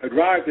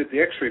arrived at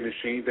the X-ray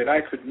machine that I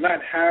could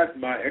not have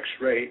my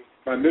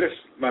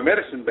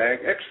medicine bag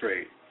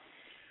X-rayed.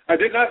 I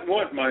did not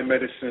want my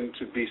medicine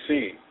to be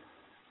seen.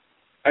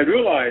 I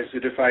realized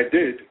that if I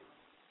did,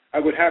 I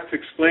would have to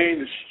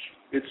explain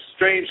its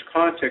strange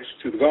context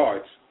to the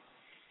guards,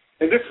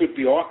 and this would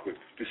be awkward,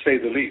 to say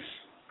the least.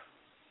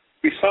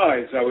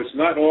 Besides, I was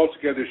not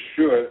altogether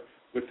sure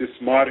with this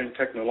modern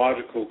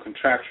technological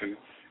contraption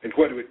and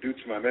what it would do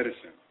to my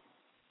medicine.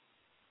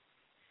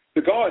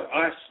 The guard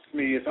asked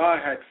me if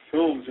I had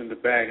films in the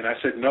bag, and I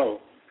said no,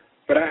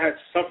 but I had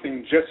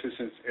something just as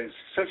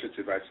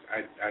sensitive,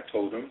 I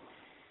told him,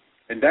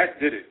 and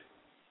that did it.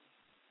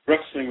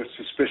 Bristling with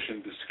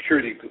suspicion, the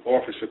security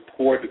officer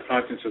poured the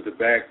contents of the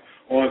bag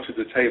onto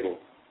the table.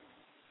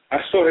 I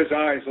saw his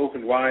eyes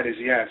open wide as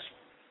he asked,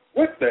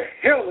 "What the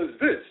hell is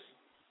this?"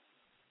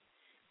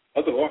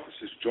 Other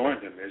officers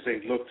joined him as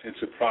they looked in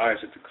surprise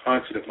at the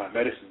content of my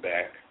medicine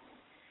bag.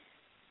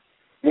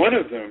 One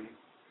of them,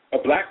 a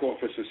black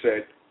officer,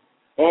 said,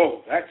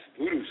 "Oh, that's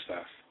voodoo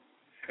stuff,"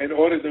 and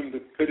ordered them to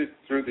put it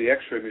through the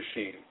X-ray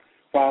machine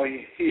while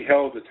he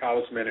held the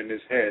talisman in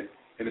his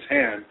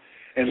hand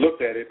and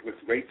looked at it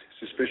with great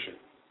suspicion.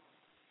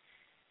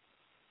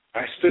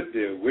 I stood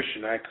there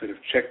wishing I could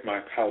have checked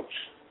my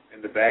pouch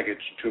and the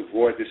baggage to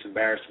avoid this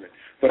embarrassment,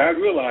 but I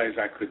realized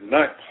I could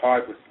not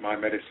part with my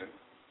medicine.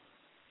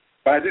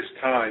 By this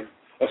time,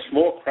 a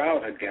small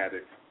crowd had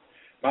gathered.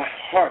 My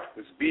heart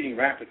was beating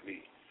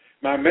rapidly.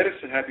 My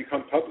medicine had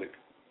become public.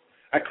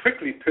 I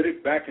quickly put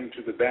it back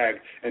into the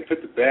bag and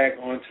put the bag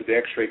onto the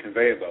X-ray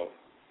conveyor belt.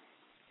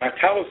 My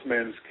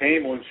talismans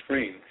came on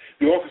screen.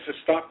 The officer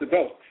stopped the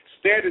belt,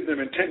 stared at them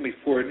intently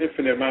for an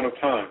infinite amount of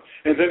time,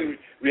 and then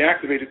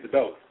reactivated the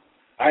belt.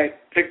 I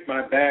picked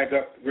my bag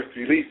up with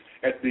relief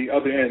at the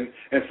other end,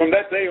 and from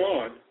that day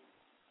on,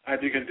 I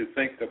began to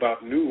think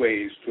about new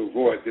ways to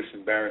avoid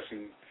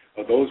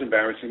those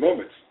embarrassing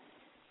moments.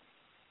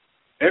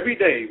 Every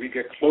day we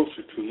get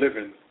closer to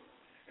living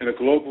in a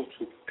global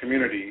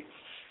community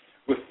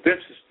with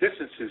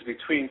distances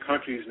between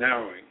countries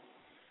narrowing.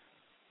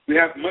 We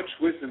have much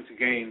wisdom to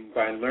gain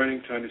by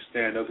learning to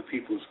understand other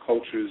people's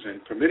cultures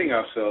and permitting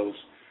ourselves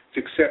to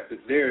accept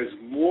that there is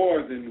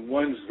more than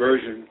one's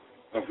version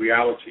of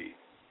reality.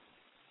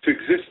 To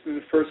exist in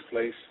the first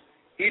place,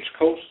 each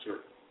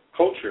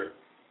culture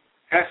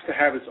has to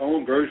have its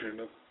own version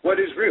of what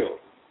is real.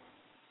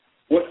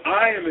 What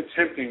I am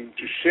attempting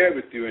to share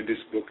with you in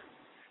this book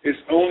is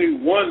only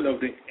one of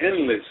the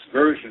endless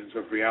versions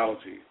of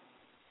reality.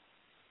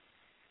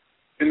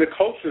 In the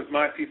culture of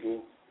my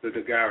people, the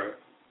Dagara,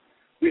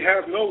 we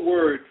have no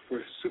word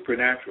for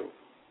supernatural.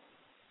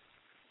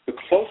 The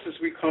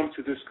closest we come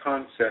to this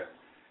concept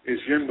is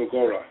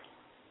Yimbogora,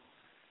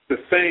 the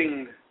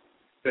thing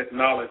that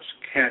knowledge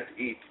can't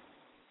eat.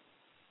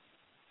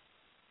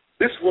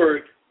 This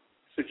word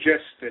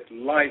suggests that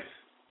life,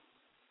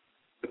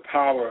 the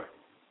power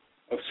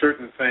of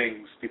certain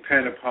things,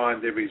 depend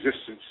upon their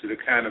resistance to the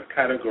kind of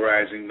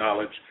categorizing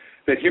knowledge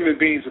that human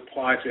beings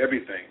apply to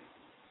everything.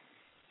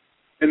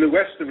 In the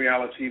Western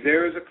reality,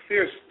 there is a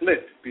clear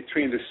split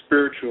between the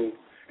spiritual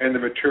and the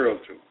material,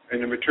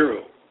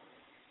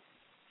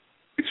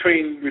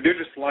 between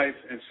religious life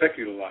and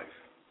secular life.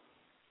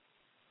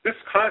 This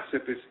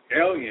concept is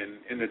alien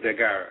in the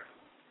Dagara.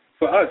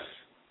 For us,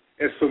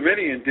 as for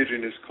many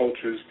indigenous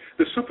cultures,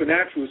 the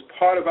supernatural is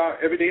part of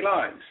our everyday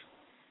lives.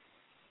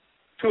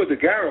 To a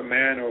Dagara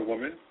man or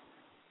woman,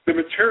 the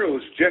material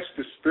is just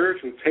the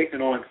spiritual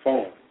taken on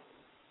form.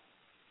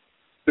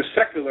 The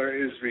secular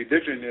is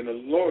religion in a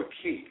lower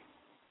key,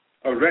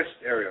 a rest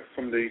area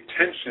from the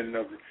tension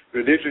of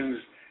religions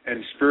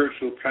and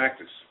spiritual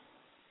practice.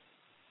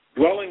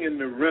 Dwelling in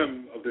the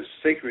realm of the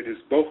sacred is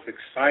both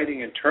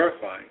exciting and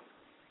terrifying.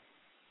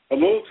 A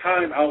little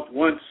time out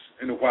once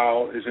in a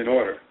while is in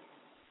order.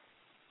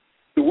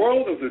 The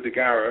world of the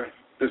Dagara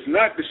does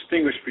not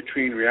distinguish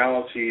between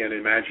reality and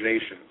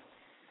imagination.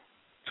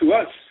 To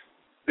us,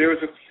 there is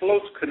a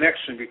close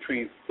connection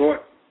between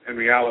thought and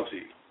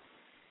reality.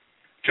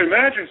 To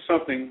imagine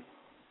something,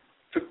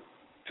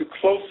 to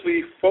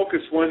closely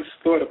focus one's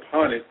thought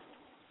upon it,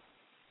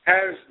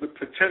 has the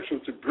potential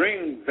to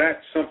bring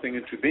that something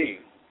into being.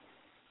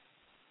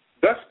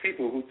 Thus,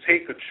 people who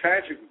take a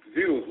tragic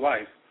view of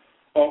life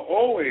are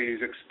always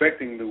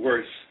expecting the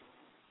worst,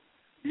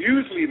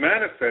 usually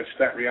manifest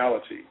that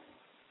reality.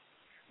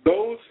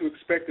 Those who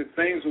expect that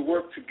things will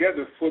work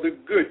together for the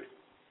good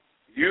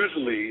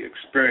usually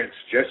experience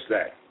just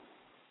that.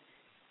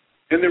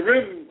 In the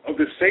realm of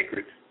the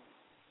sacred,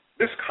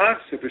 this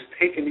concept is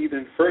taken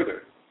even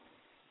further.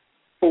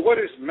 For what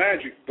is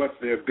magic but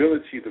the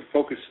ability to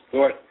focus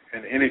thought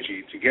and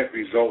energy to get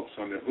results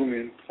on the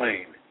human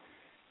plane?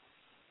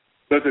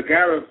 The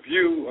Dagara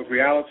view of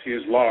reality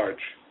is large.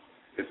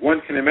 If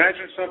one can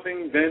imagine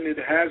something, then it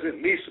has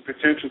at least the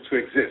potential to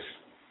exist.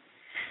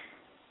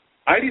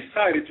 I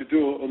decided to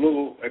do a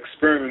little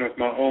experiment of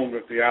my own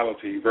with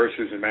reality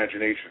versus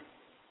imagination.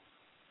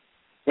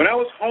 When I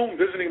was home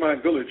visiting my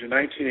village in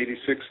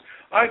 1986,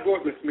 I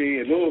brought with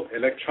me a little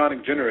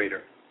electronic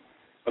generator,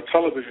 a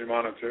television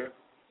monitor,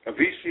 a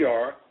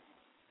VCR,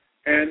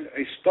 and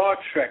a Star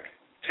Trek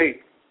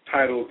tape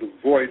titled The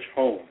Voyage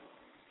Home.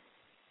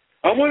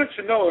 I wanted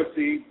to know if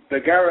the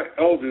Dagara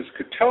elders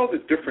could tell the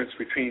difference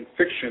between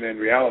fiction and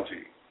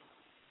reality.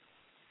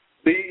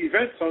 The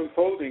events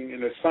unfolding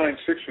in a science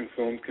fiction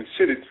film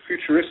considered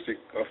futuristic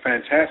or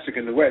fantastic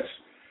in the West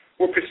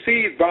were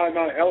perceived by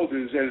my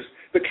elders as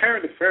the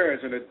current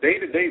affairs and the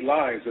day-to-day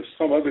lives of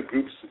some other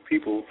groups of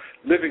people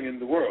living in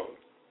the world.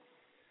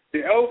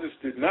 The elders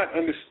did not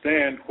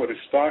understand what a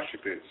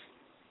starship is.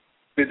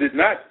 They did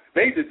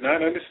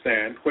not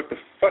understand what the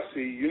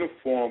fussy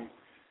uniform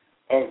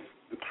of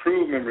the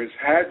crew members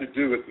had to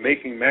do with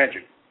making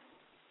magic.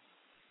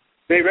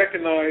 They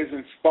recognized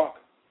in Spock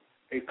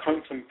a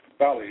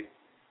contemporary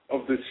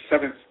of the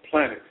seventh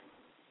planet,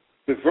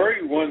 the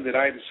very one that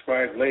I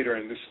described later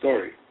in this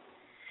story.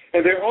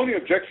 And their only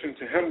objection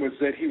to him was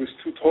that he was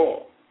too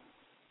tall.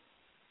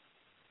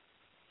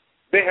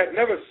 They had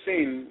never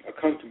seen a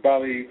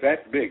contemporary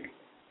that big.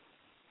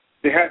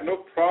 They had no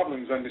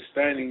problems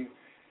understanding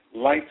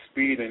light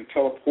speed and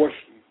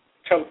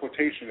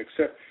teleportation,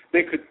 except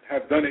they could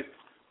have done it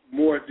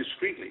more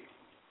discreetly.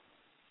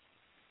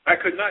 I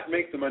could not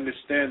make them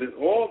understand that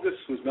all this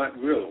was not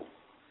real.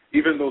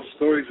 Even though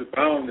stories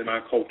abound in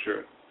our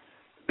culture,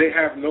 they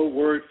have no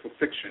word for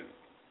fiction.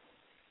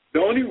 The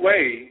only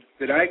way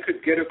that I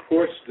could get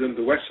across to them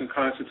the Western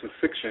concepts of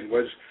fiction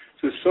was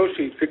to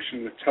associate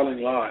fiction with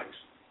telling lies.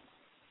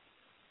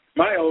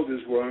 My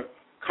elders were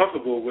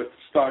comfortable with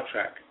Star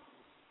Trek,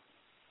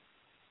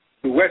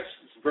 the West's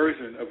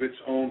version of its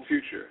own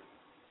future,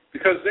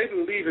 because they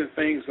believe in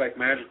things like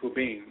magical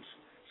beings,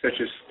 such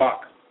as Spock,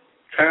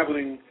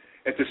 traveling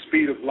at the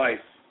speed of light,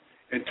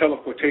 and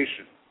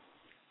teleportation.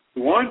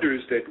 The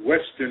wonders that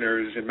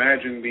Westerners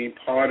imagine being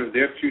part of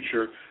their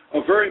future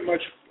are very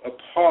much a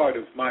part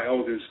of my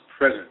elders'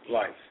 present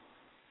life.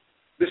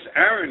 This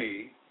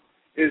irony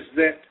is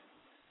that,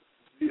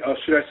 the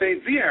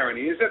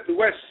irony is that the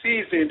West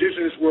sees the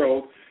indigenous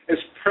world as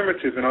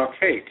primitive and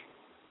archaic.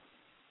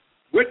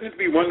 Wouldn't it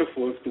be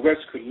wonderful if the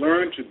West could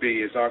learn to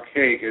be as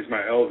archaic as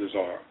my elders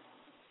are?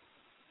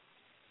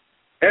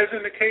 As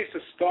in the case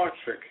of Star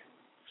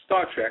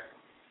Trek,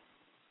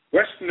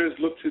 Westerners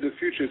look to the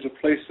future as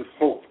a place of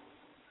hope,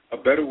 a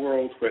better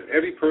world where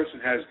every person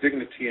has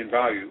dignity and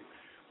value,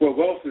 where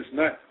wealth is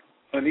not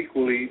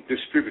unequally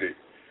distributed,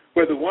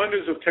 where the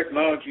wonders of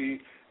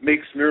technology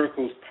makes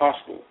miracles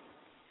possible.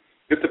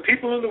 If the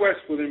people in the West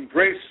would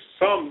embrace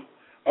some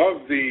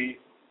of the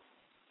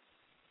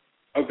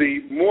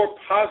more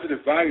positive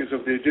values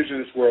of the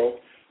indigenous world,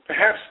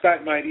 perhaps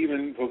that might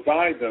even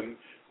provide them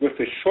with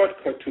a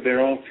shortcut to their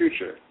own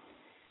future.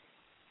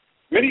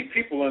 Many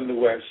people in the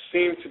West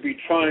seem to be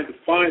trying to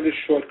find this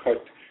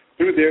shortcut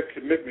through their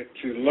commitment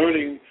to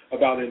learning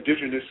about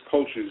indigenous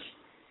cultures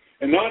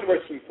and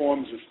non-Western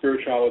forms of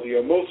spirituality,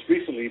 or most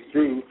recently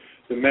through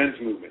the men's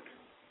movement.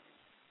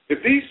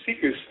 If these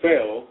seekers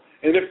fail,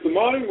 and if the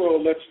modern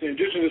world lets the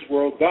indigenous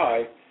world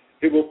die,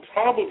 it will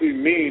probably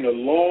mean a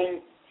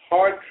long,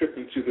 hard trip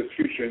into the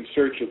future in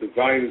search of the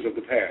values of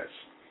the past.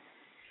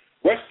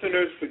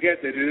 Westerners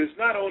forget that it is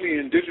not only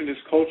indigenous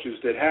cultures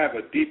that have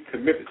a deep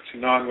commitment to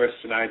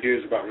non-Western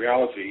ideas about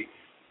reality.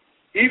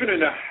 Even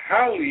in a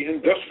highly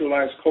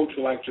industrialized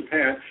culture like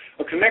Japan,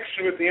 a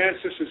connection with the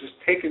ancestors is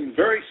taken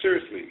very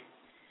seriously.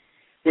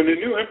 When the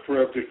new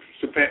emperor of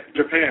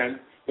Japan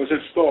was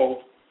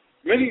installed,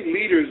 many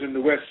leaders in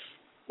the West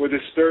were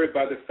disturbed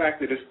by the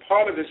fact that as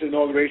part of his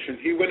inauguration,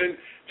 he went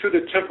into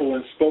the temple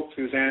and spoke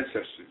to his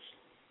ancestors.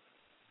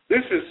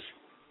 This is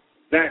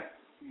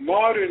that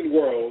modern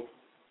world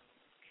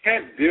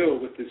can't deal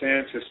with its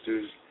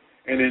ancestors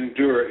and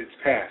endure its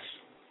past.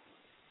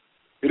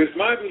 It is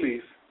my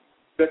belief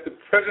that the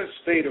present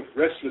state of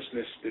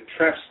restlessness that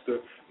traps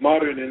the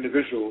modern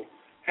individual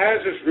has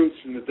its roots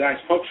in the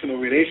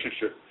dysfunctional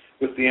relationship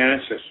with the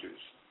ancestors.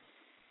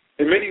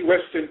 In many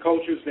Western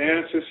cultures, the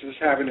ancestors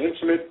have an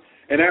intimate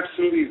and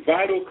absolutely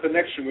vital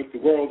connection with the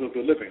world of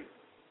the living.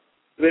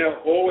 They are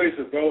always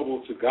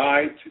available to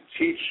guide, to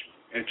teach,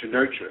 and to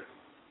nurture.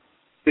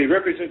 They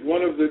represent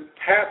one of the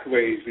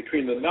pathways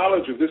between the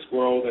knowledge of this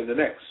world and the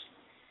next.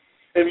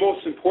 And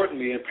most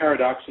importantly and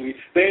paradoxically,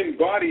 they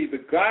embody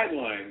the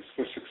guidelines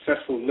for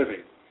successful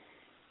living.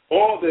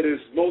 All that is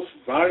most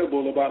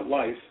valuable about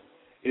life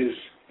is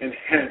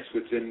enhanced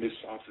within this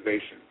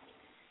observation.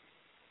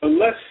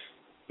 Unless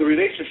the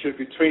relationship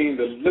between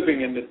the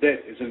living and the dead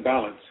is in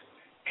balance,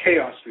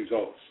 chaos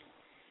results.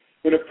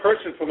 When a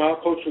person from our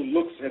culture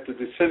looks at the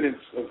descendants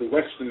of the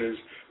Westerners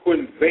who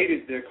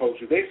invaded their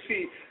culture, they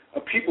see a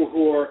people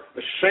who are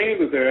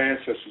ashamed of their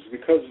ancestors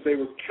because they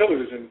were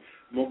killers and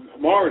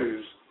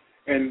martyrs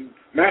and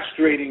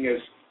masquerading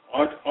as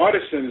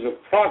artisans of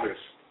progress.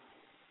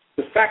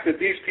 The fact that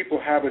these people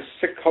have a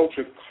sick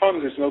culture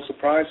comes as no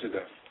surprise to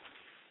them.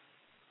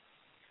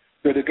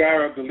 The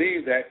Dagara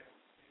believe that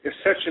if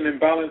such an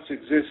imbalance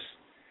exists,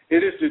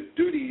 it is the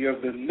duty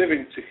of the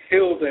living to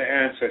heal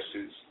their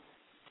ancestors.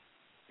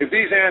 If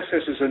these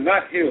ancestors are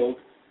not healed,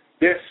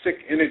 their sick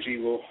energy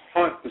will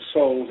haunt the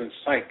souls and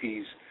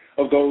psyches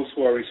of those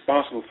who are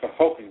responsible for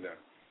helping them.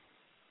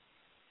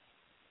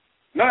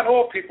 Not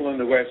all people in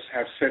the West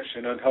have such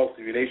an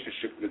unhealthy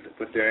relationship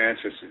with their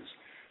ancestors.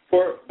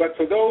 But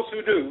for those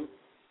who do,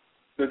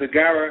 the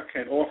Dagara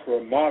can offer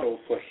a model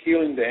for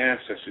healing the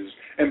ancestors,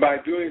 and by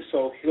doing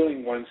so,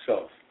 healing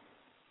oneself.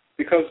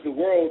 Because the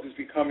world is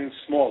becoming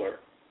smaller,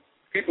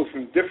 people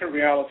from different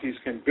realities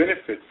can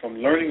benefit from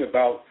learning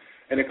about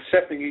and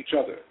accepting each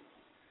other.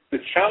 The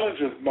challenge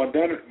of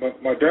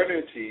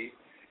modernity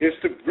is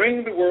to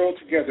bring the world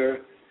together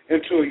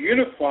into a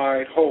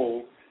unified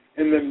whole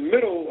in the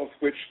middle of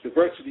which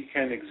diversity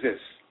can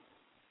exist.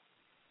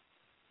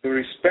 The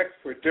respect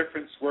for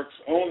difference works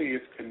only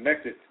if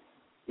connected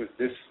with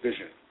this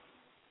vision.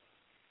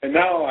 And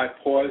now I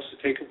pause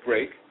to take a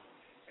break,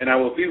 and I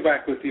will be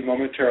back with you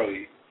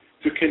momentarily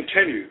to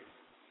continue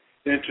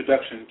the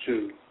introduction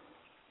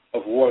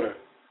of water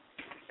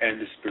and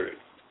the spirit.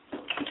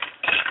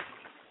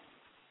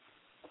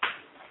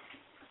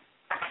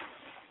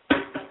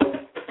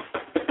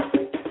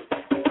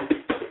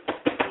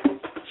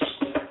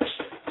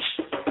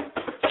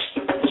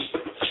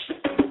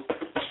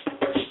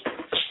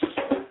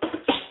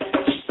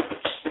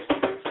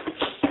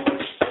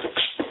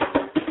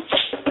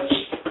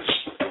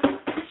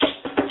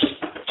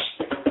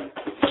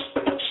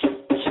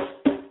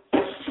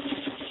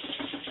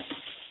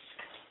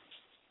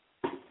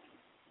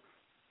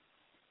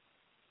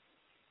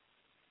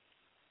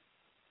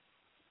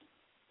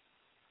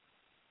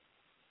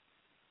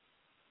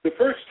 The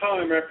first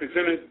time I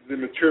presented the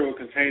material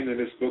contained in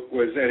this book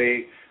was at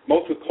a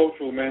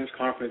multicultural men's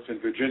conference in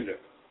Virginia.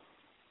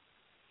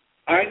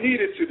 I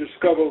needed to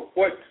discover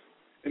what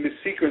in the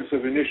sequence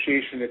of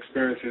initiation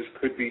experiences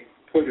could be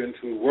put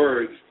into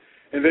words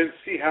and then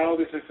see how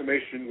this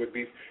information would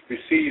be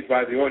received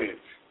by the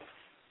audience.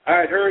 I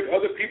had heard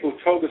other people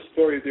tell the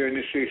story of their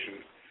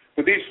initiation,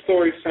 but these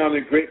stories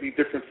sounded greatly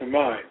different from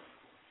mine.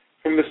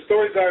 From the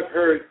stories I've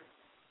heard,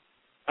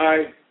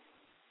 I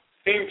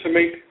seemed to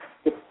make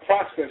the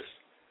process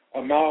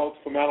a mild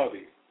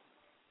formality,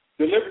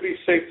 deliberately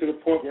safe to the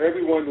point where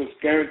everyone was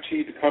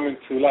guaranteed to come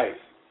into life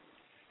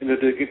in the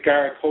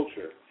Dagara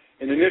culture.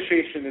 And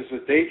initiation is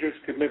a dangerous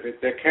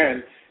commitment that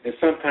can and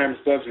sometimes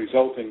does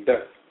result in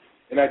death.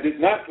 And I did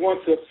not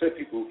want to upset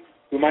people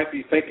who might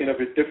be thinking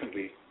of it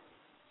differently.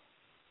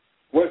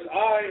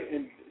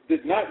 And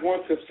did not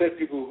want to upset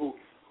people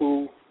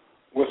who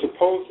were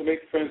supposed to make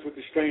friends with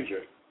a stranger.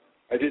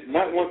 I did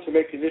not want to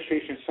make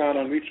initiation sound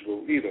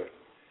unreachable either.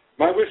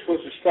 My wish was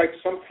to strike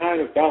some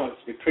kind of balance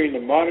between the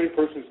modern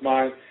person's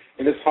mind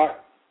and his heart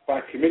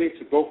by committing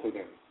to both of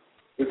them.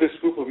 With this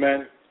group of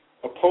men,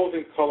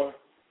 opposing color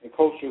and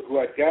culture, who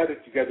had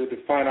gathered together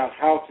to find out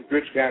how to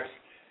bridge gaps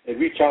and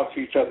reach out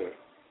to each other,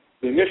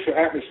 the initial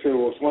atmosphere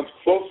was once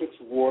closer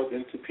to war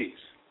than to peace.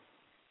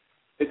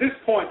 At this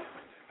point,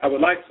 I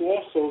would like to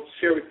also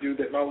share with you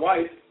that my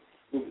wife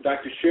would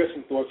like to share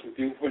some thoughts with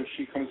you when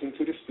she comes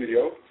into the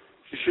studio.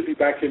 She should be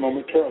back here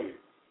momentarily.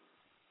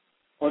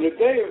 On the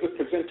day of the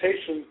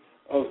presentation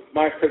of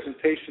my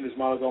presentation, as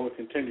Malidoma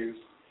continues,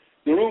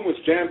 The room was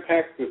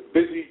jam-packed with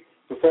busy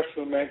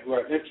professional men who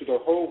had entered a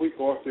whole week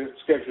off their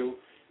schedule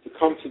to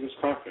come to this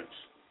conference.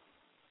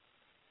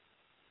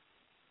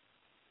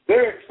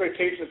 Their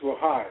expectations were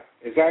high.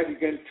 As I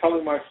began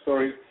telling my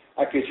story,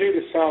 I could hear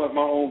the sound of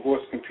my own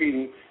voice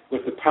competing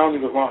with the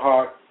pounding of my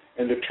heart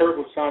and the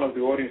terrible sound of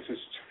the audience's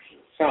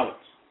silence.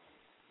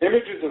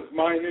 Images of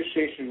my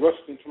initiation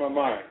rushed into my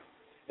mind,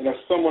 and as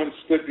someone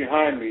stood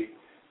behind me,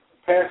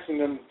 passing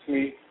them to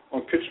me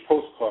on picture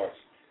postcards.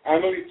 I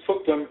merely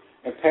took them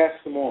and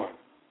passed them on.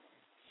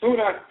 Soon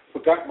I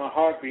forgot my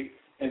heartbeat,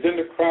 and then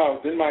the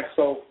crowd, then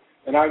myself,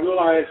 and I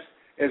realized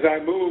as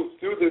I moved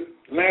through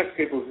the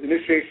landscape of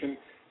initiation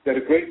that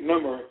a great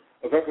number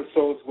of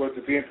episodes were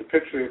to be in the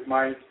picture of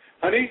my,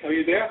 honey, are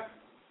you there?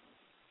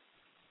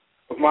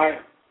 Of my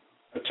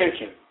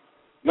attention.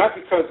 Not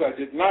because I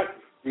did not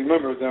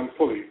remember them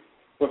fully,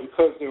 but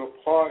because they were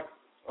part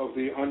of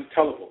the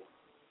untellable.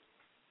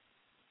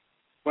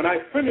 When I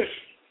finished,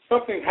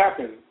 something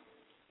happened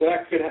that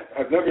I could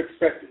have never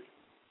expected,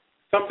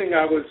 something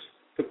I was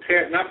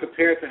not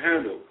prepared to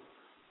handle.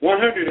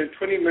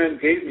 120 men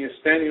gave me a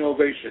standing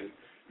ovation,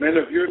 men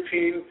of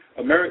European,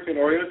 American,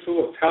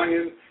 Oriental,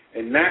 Italian,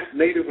 and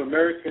Native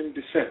American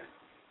descent.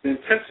 The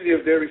intensity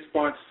of their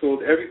response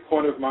filled every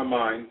corner of my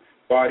mind,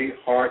 body,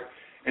 heart,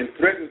 and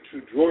threatened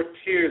to draw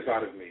tears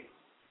out of me.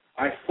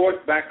 I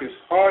fought back as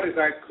hard as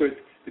I could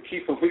to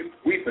keep from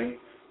weeping,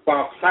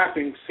 while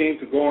clapping seemed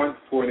to go on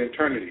for an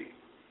eternity.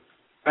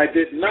 I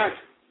did not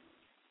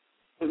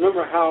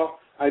remember how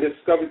I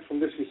discovered from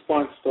this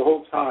response the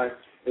whole time,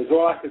 as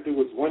all I could do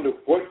was wonder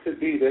what could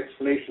be the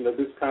explanation of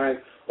this kind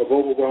of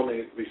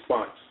overwhelming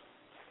response.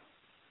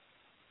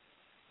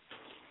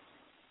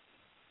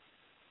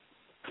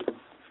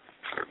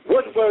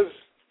 What was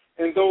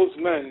in those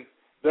men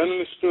that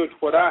understood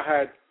what I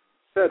had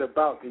said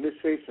about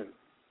initiation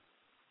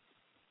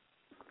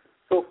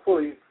so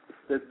fully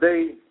that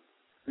they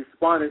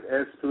responded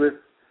as to if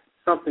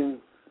something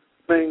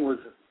was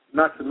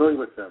not familiar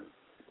with them?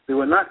 They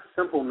were not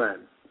simple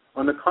men.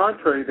 On the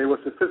contrary, they were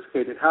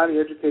sophisticated, highly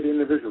educated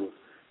individuals,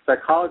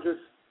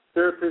 psychologists,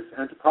 therapists,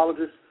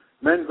 anthropologists,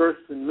 men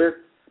versed in myth,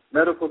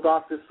 medical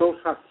doctors,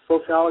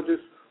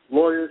 sociologists,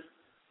 lawyers,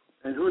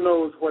 and who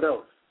knows what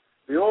else.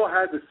 They all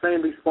had the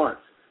same response.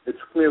 It's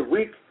clear,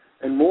 weak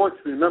and more to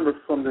remember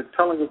from the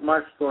telling of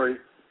my story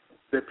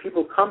that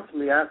people come to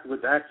me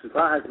afterwards to ask if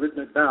I had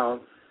written it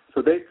down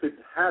so they could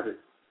have it.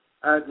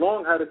 I had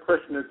long had a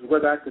question as to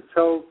whether I could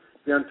tell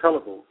the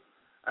untellable.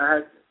 I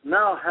had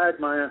now had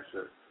my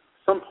answer.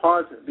 Some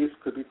parts at least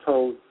could be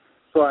told,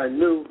 so I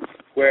knew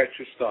where it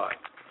should start.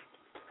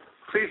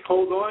 Please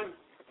hold on,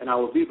 and I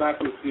will be back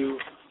with you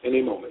in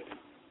a moment.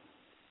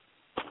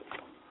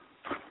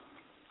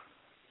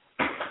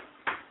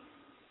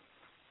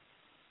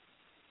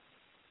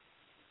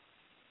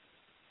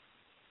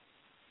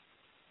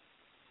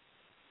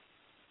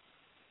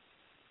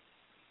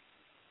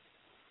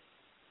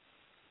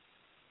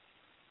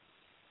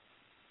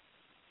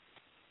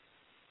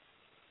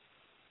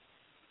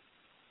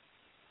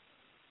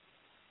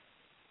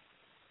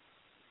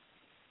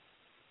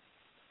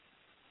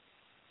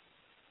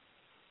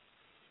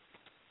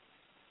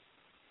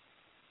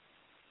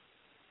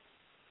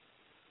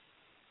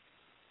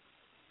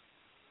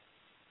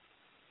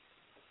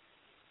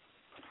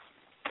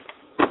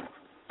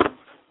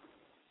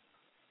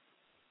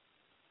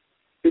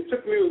 It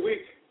took me a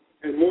week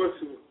and more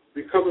to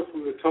recover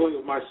from the telling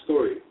of my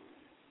story.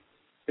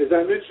 As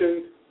I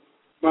mentioned,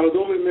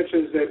 Malidoma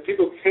mentions that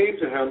people came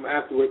to him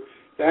afterward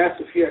to ask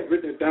if he had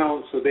written it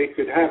down so they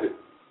could have it.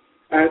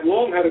 I had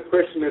long had a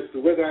question as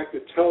to whether I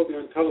could tell the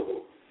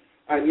untellable.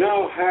 I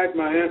now had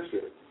my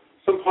answer.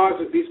 Some parts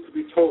of these could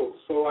be told,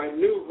 so I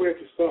knew where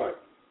to start.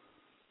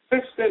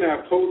 Since then, I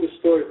have told the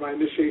story of my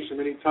initiation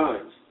many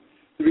times.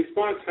 The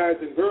response has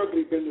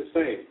invariably been the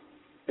same.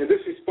 And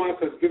this response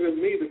has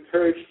given me the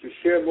courage to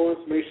share more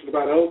information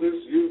about elders,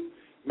 youth,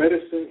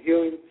 medicine,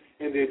 healing,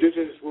 and the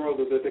indigenous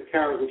world of the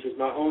Dakara, which is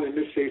my own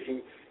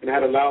initiation and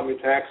had allowed me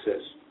to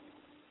access.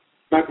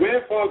 My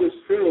grandfather's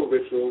funeral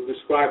ritual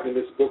described in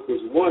this book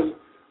was one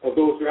of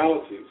those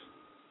realities.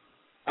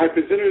 I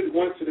presented it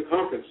once at the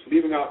conference,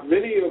 leaving out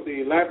many of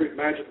the elaborate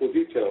magical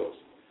details.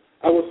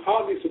 I was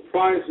hardly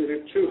surprised that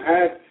it too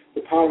had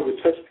the power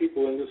to touch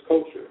people in this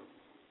culture.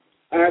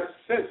 I have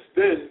since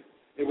then,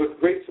 and with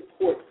great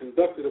support,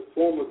 conducted a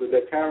form of the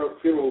Dakara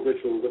funeral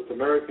ritual with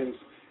Americans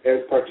as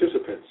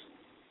participants.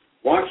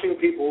 Watching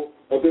people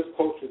of this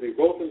culture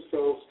devote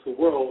themselves to a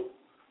world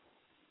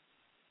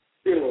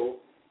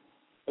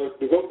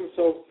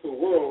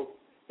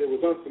that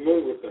was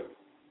unfamiliar with them.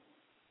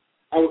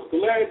 I was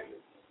glad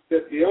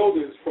that the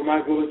elders from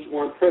my village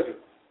weren't present.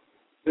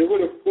 They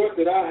would have thought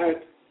that I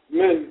had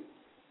men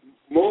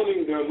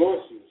mourning their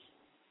losses,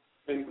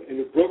 and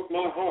it broke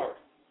my heart.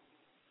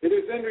 It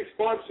is in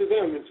response to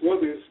them and to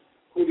others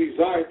who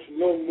desire to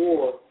know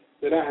more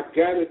that I have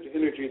gathered the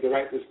energy to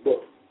write this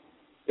book.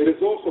 It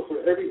is also for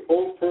every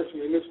old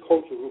person in this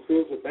culture who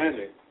feels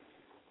abandoned,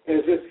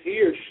 as if he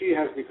or she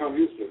has become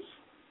useless,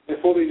 and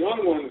for the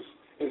young ones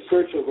in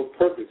search of a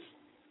purpose.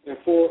 and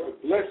for a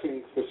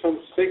blessing for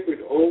some sacred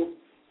old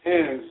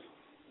hands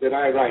that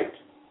I write.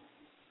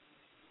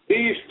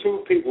 These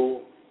two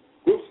people,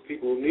 groups of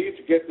people, need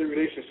to get their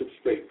relationship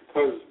straight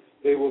because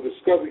they will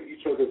discover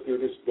each other through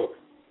this book.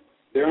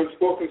 Their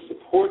unspoken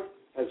support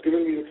has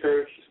given me the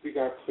courage to speak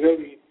out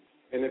clearly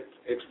and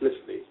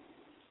explicitly.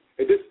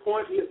 At this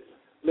point,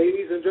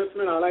 ladies and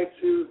gentlemen, I'd like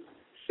to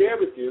share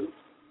with you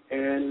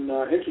and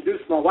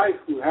introduce my wife,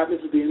 who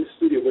happens to be in the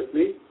studio with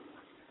me,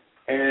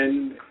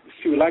 and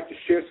she would like to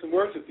share some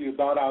words with you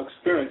about our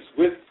experience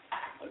with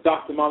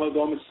Dr.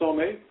 Malidoma Some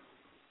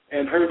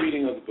and her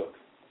reading of the book.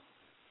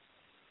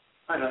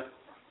 Hi, Nat.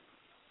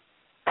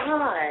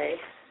 Hi.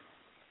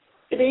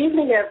 Good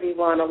evening,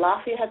 everyone.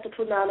 Alafi had to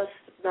put namaste.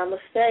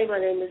 My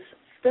name is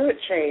Spirit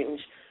Change.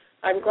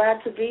 I'm glad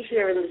to be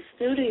here in the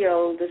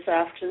studio this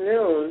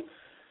afternoon.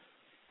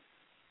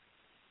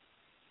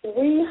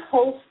 We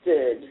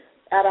hosted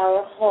at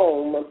our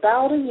home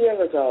about a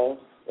year ago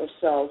or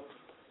so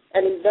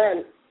an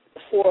event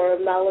for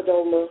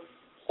Malidoma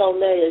Some.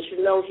 As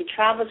you know, he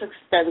travels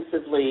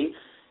extensively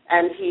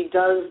and he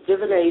does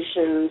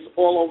divinations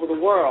all over the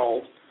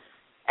world.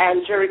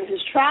 And during his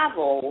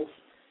travels,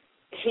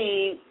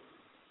 he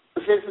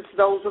visits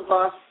those of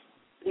us,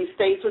 he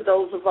stays with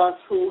those of us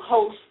who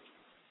host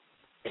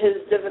his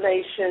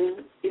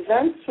divination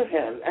events for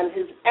him. And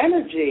his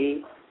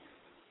energy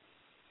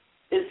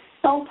is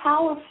so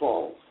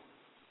powerful.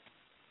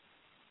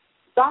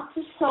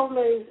 Dr.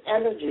 Some's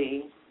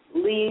energy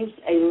leaves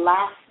a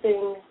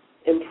lasting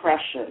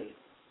impression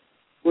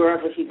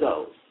wherever he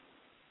goes.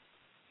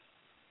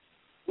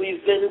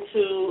 We've been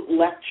to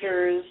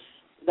lectures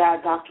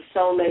that Dr.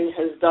 Some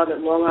has done at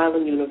Long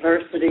Island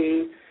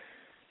University.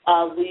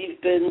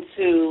 We've been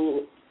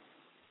to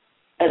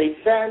an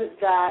event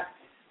that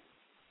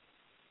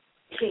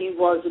he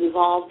was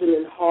involved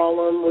in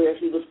Harlem where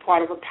he was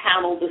part of a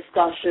panel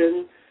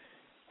discussion.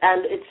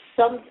 And it's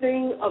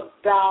something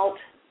about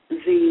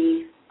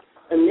the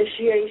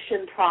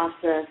initiation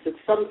process, it's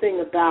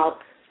something about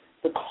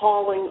the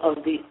calling of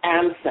the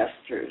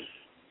ancestors,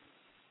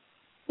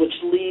 which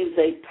leaves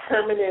a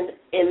permanent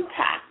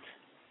impact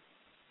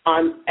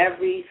on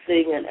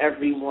everything and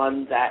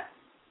everyone that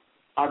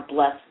are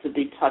blessed to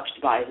be touched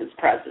by his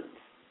presence.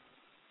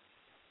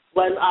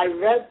 When I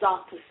read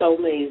Dr.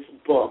 Some's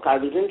book, I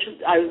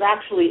was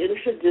actually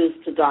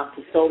introduced to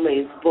Dr.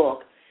 Some's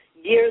book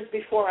years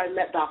before I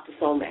met Dr.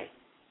 Some.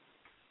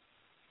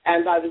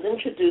 And I was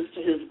introduced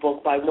to his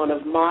book by one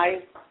of my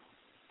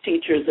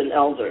teachers and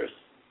elders.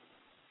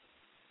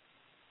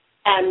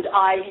 And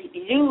I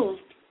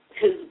used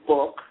his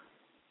book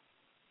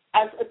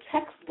as a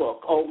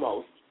textbook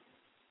almost,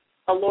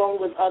 along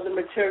with other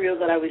material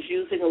that I was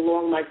using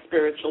along my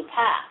spiritual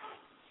path.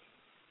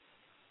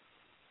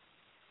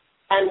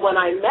 And when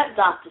I met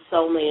Dr.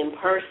 Some in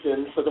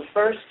person for the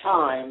first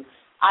time,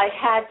 I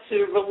had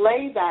to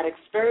relay that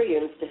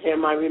experience to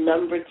him. I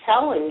remember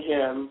telling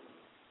him,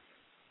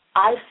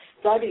 I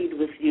studied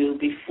with you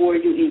before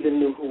you even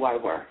knew who I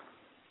were.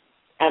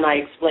 And I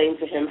explained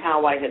to him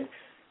how I had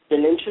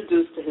been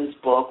introduced to his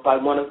book by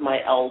one of my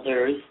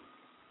elders,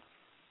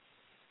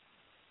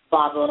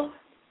 Baba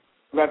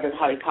Reverend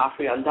Hari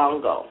Kafri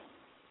Andongo,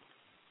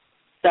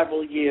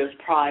 several years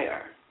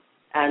prior,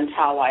 and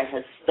how I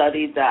had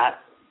studied that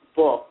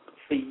book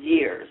for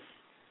years.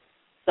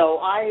 So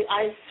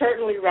I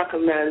certainly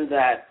recommend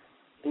that.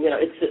 You know,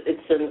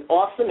 it's an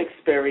awesome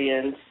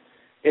experience.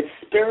 It's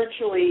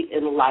spiritually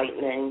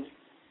enlightening.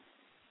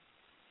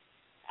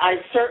 I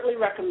certainly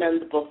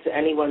recommend the book to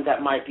anyone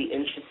that might be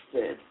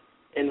interested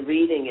in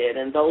reading it.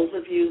 And those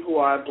of you who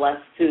are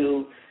blessed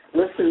to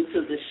listen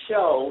to the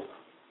show,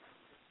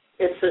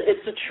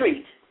 it's a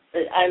treat.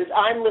 And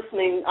I'm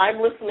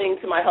listening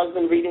to my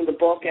husband reading the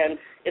book, and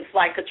it's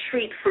like a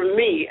treat for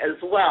me as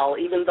well,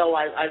 even though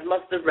I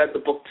must have read the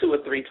book 2 or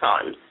 3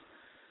 times.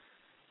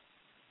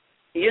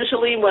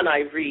 Usually when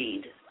I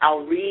read,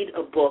 I'll read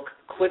a book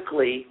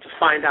quickly to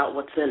find out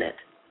what's in it,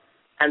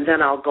 and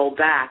then I'll go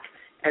back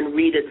and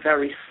read it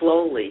very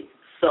slowly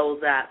so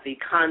that the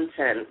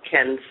content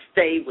can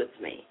stay with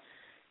me.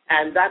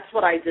 And that's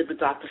what I did with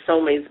Dr.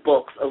 Some's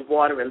books of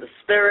Water and the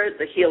Spirit,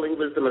 The Healing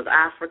Wisdom of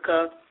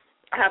Africa.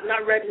 I have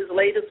not read his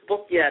latest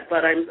book yet,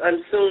 but I'm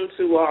soon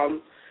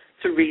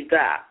to read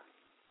that.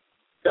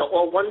 They're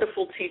all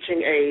wonderful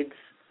teaching aids.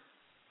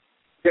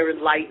 They're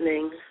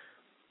enlightening.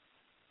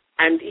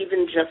 And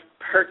even just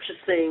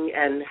purchasing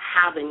and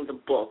having the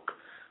book.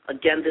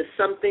 Again, there's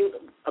something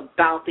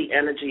about the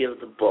energy of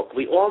the book.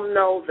 We all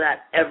know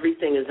that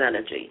everything is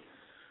energy.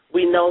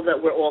 We know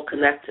that we're all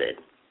connected.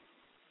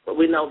 But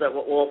we know that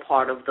we're all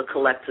part of the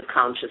collective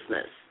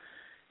consciousness.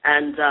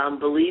 And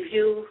believe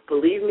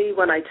me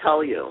when I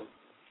tell you,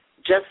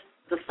 just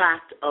the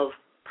fact of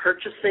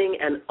purchasing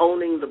and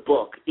owning the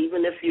book,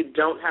 even if you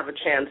don't have a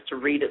chance to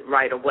read it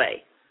right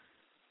away,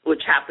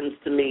 which happens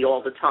to me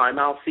all the time.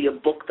 I'll see a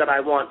book that I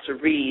want to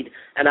read,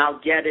 and I'll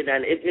get it,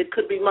 and it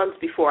could be months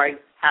before I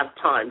have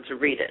time to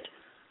read it.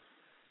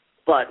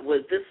 But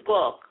with this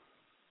book,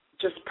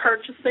 just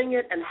purchasing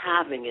it and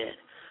having it,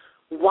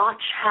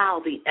 watch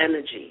how the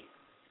energy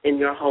in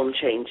your home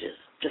changes.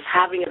 just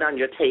having it on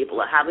your table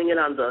or having it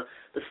on the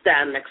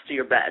stand next to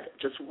your bed.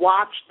 Just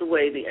watch the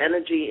way the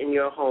energy in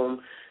your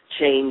home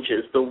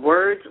changes. The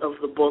words of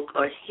the book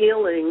are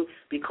healing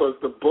because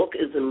the book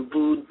is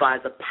imbued by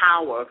the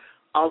power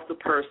of the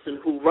person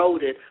who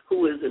wrote it,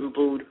 who is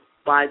imbued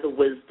by the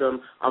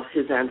wisdom of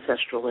his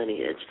ancestral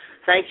lineage.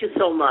 Thank you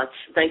so much.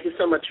 Thank you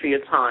so much for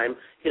your time.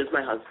 Here's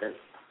my husband.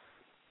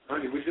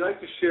 Honey, would you like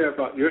to share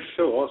about your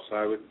show also?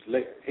 I would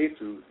hate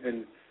to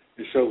end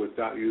the show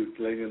without you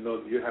letting them know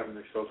that you're having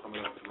a show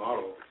coming up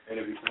tomorrow and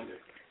every Sunday.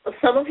 Well,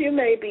 some of you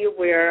may be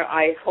aware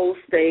I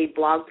host a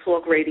Blog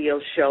Talk radio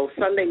show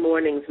Sunday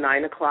mornings,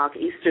 9 o'clock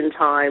Eastern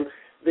Time.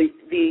 The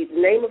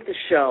name of the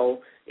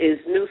show is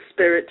New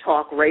Spirit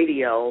Talk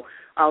Radio.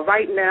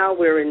 Right now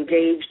we're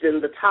engaged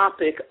in the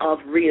topic of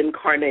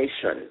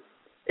reincarnation,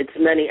 its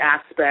many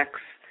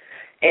aspects,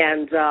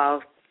 and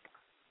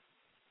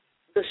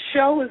the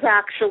show is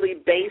actually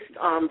based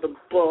on the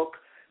book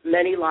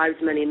Many Lives,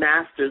 Many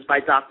Masters by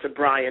Dr.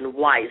 Brian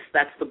Weiss.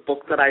 That's the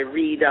book that I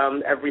read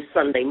every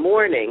Sunday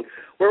morning.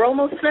 We're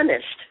almost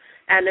finished.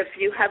 And if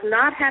you have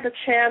not had a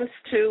chance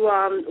to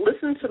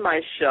listen to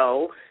my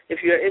show,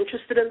 if you're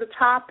interested in the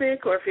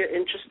topic or if you're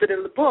interested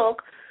in the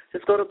book,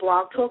 just go to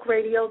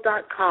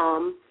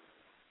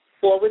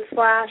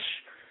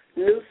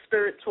blogtalkradio.com/New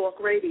Spirit Talk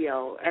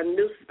Radio. And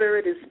New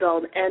Spirit is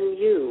spelled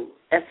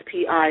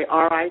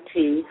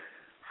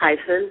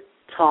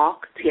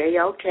NUSPIRIT-talk,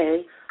 TALK,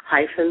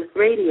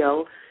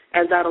 radio,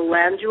 and that'll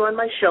land you on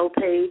my show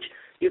page.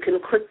 You can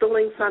click the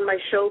links on my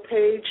show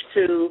page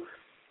to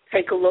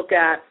take a look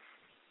at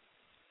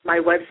my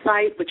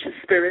website, which is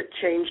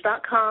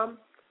spiritchange.com,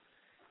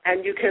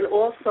 and you can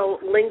also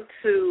link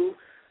to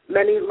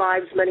Many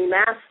Lives, Many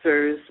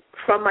Masters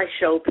from my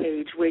show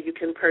page where you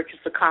can purchase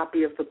a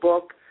copy of the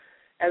book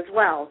as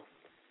well.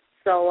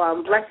 So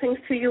blessings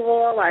to you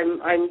all.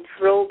 I'm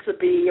thrilled to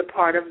be a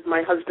part of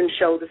my husband's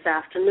show this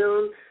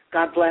afternoon.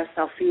 God bless.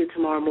 I'll see you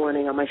tomorrow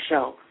morning on my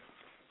show.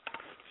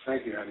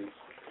 Thank you, honey.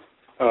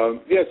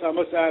 Yes, I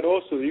must add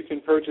also you can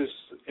purchase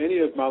any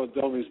of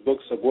Malidoma's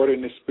books, of Water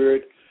in the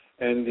Spirit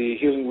and the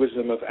Healing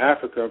Wisdom of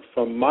Africa,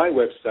 from my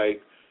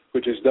website,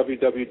 which is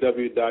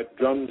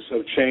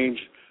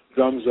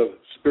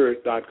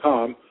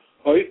www.drumsofspirit.com,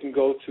 or you can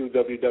go to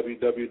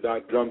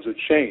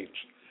www.drumsofchange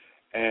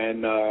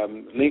and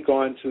link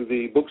on to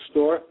the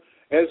bookstore,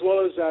 as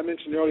well as I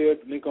mentioned earlier,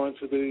 link on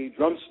to the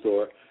drum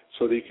store,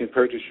 so that you can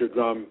purchase your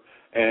drum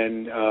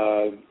and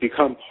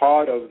become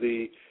part of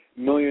the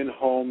Million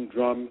Home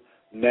Drum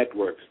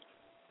Network,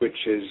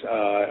 which is,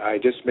 I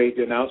just made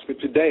the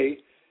announcement today.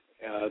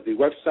 The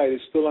website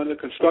is still under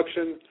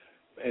construction,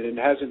 and it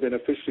hasn't been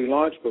officially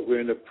launched, but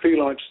we're in the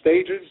pre-launch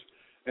stages.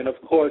 And, of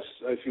course,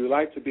 if you would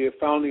like to be a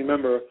founding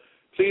member,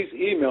 please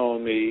email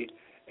me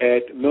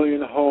at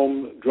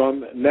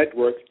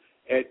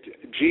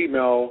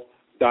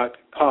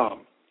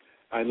millionhomedrumnetwork@gmail.com.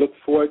 I look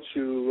forward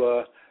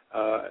to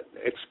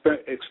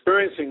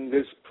experiencing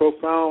this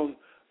profound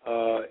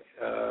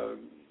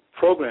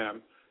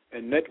program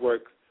and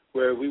network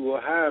where we will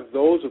have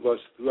those of us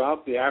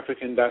throughout the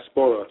African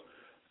diaspora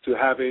to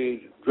have a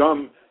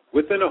drum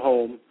within a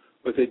home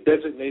with a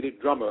designated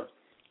drummer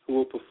who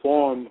will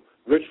perform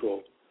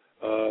ritual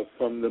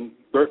from the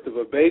birth of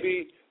a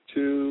baby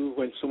to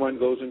when someone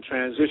goes in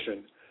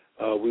transition.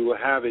 We will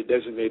have a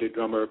designated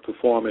drummer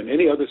perform in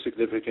any other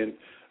significant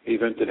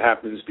event that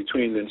happens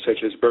between them,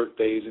 such as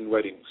birthdays and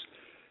weddings.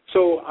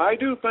 So I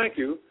do thank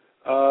you.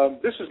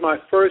 This is my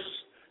first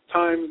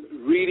time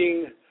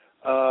reading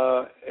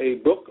a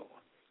book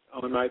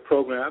on my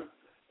program,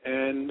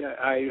 and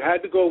I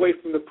had to go away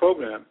from the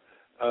program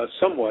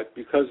somewhat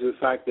because of the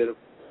fact that it was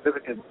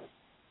significant.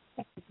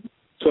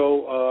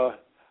 So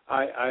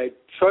I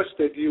trust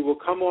that you will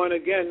come on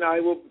again. I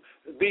will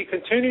be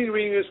continuing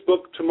reading this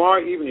book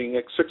tomorrow evening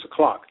at 6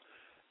 o'clock,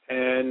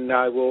 and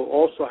I will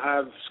also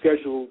have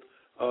scheduled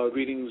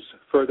readings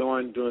further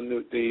on during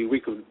the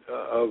week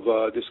of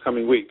this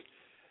coming week,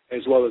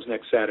 as well as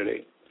next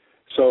Saturday.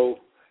 So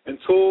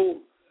until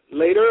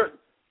later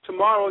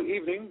tomorrow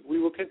evening, we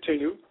will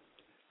continue.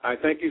 I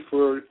thank you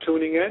for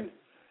tuning in,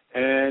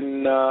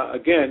 and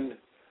again,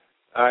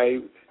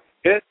 as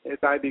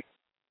I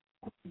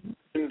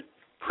begin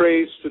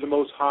praise to the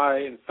Most High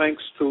and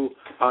thanks to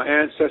our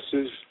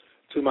ancestors,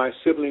 to my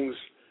siblings,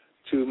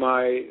 to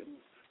my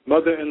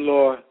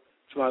mother-in-law,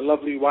 to my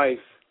lovely wife,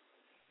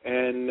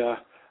 and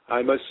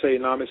I must say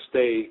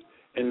namaste,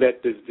 and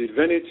that the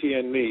divinity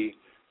in me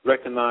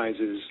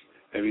recognizes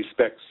and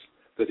respects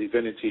the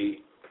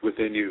divinity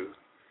within you.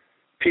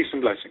 Peace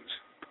and blessings.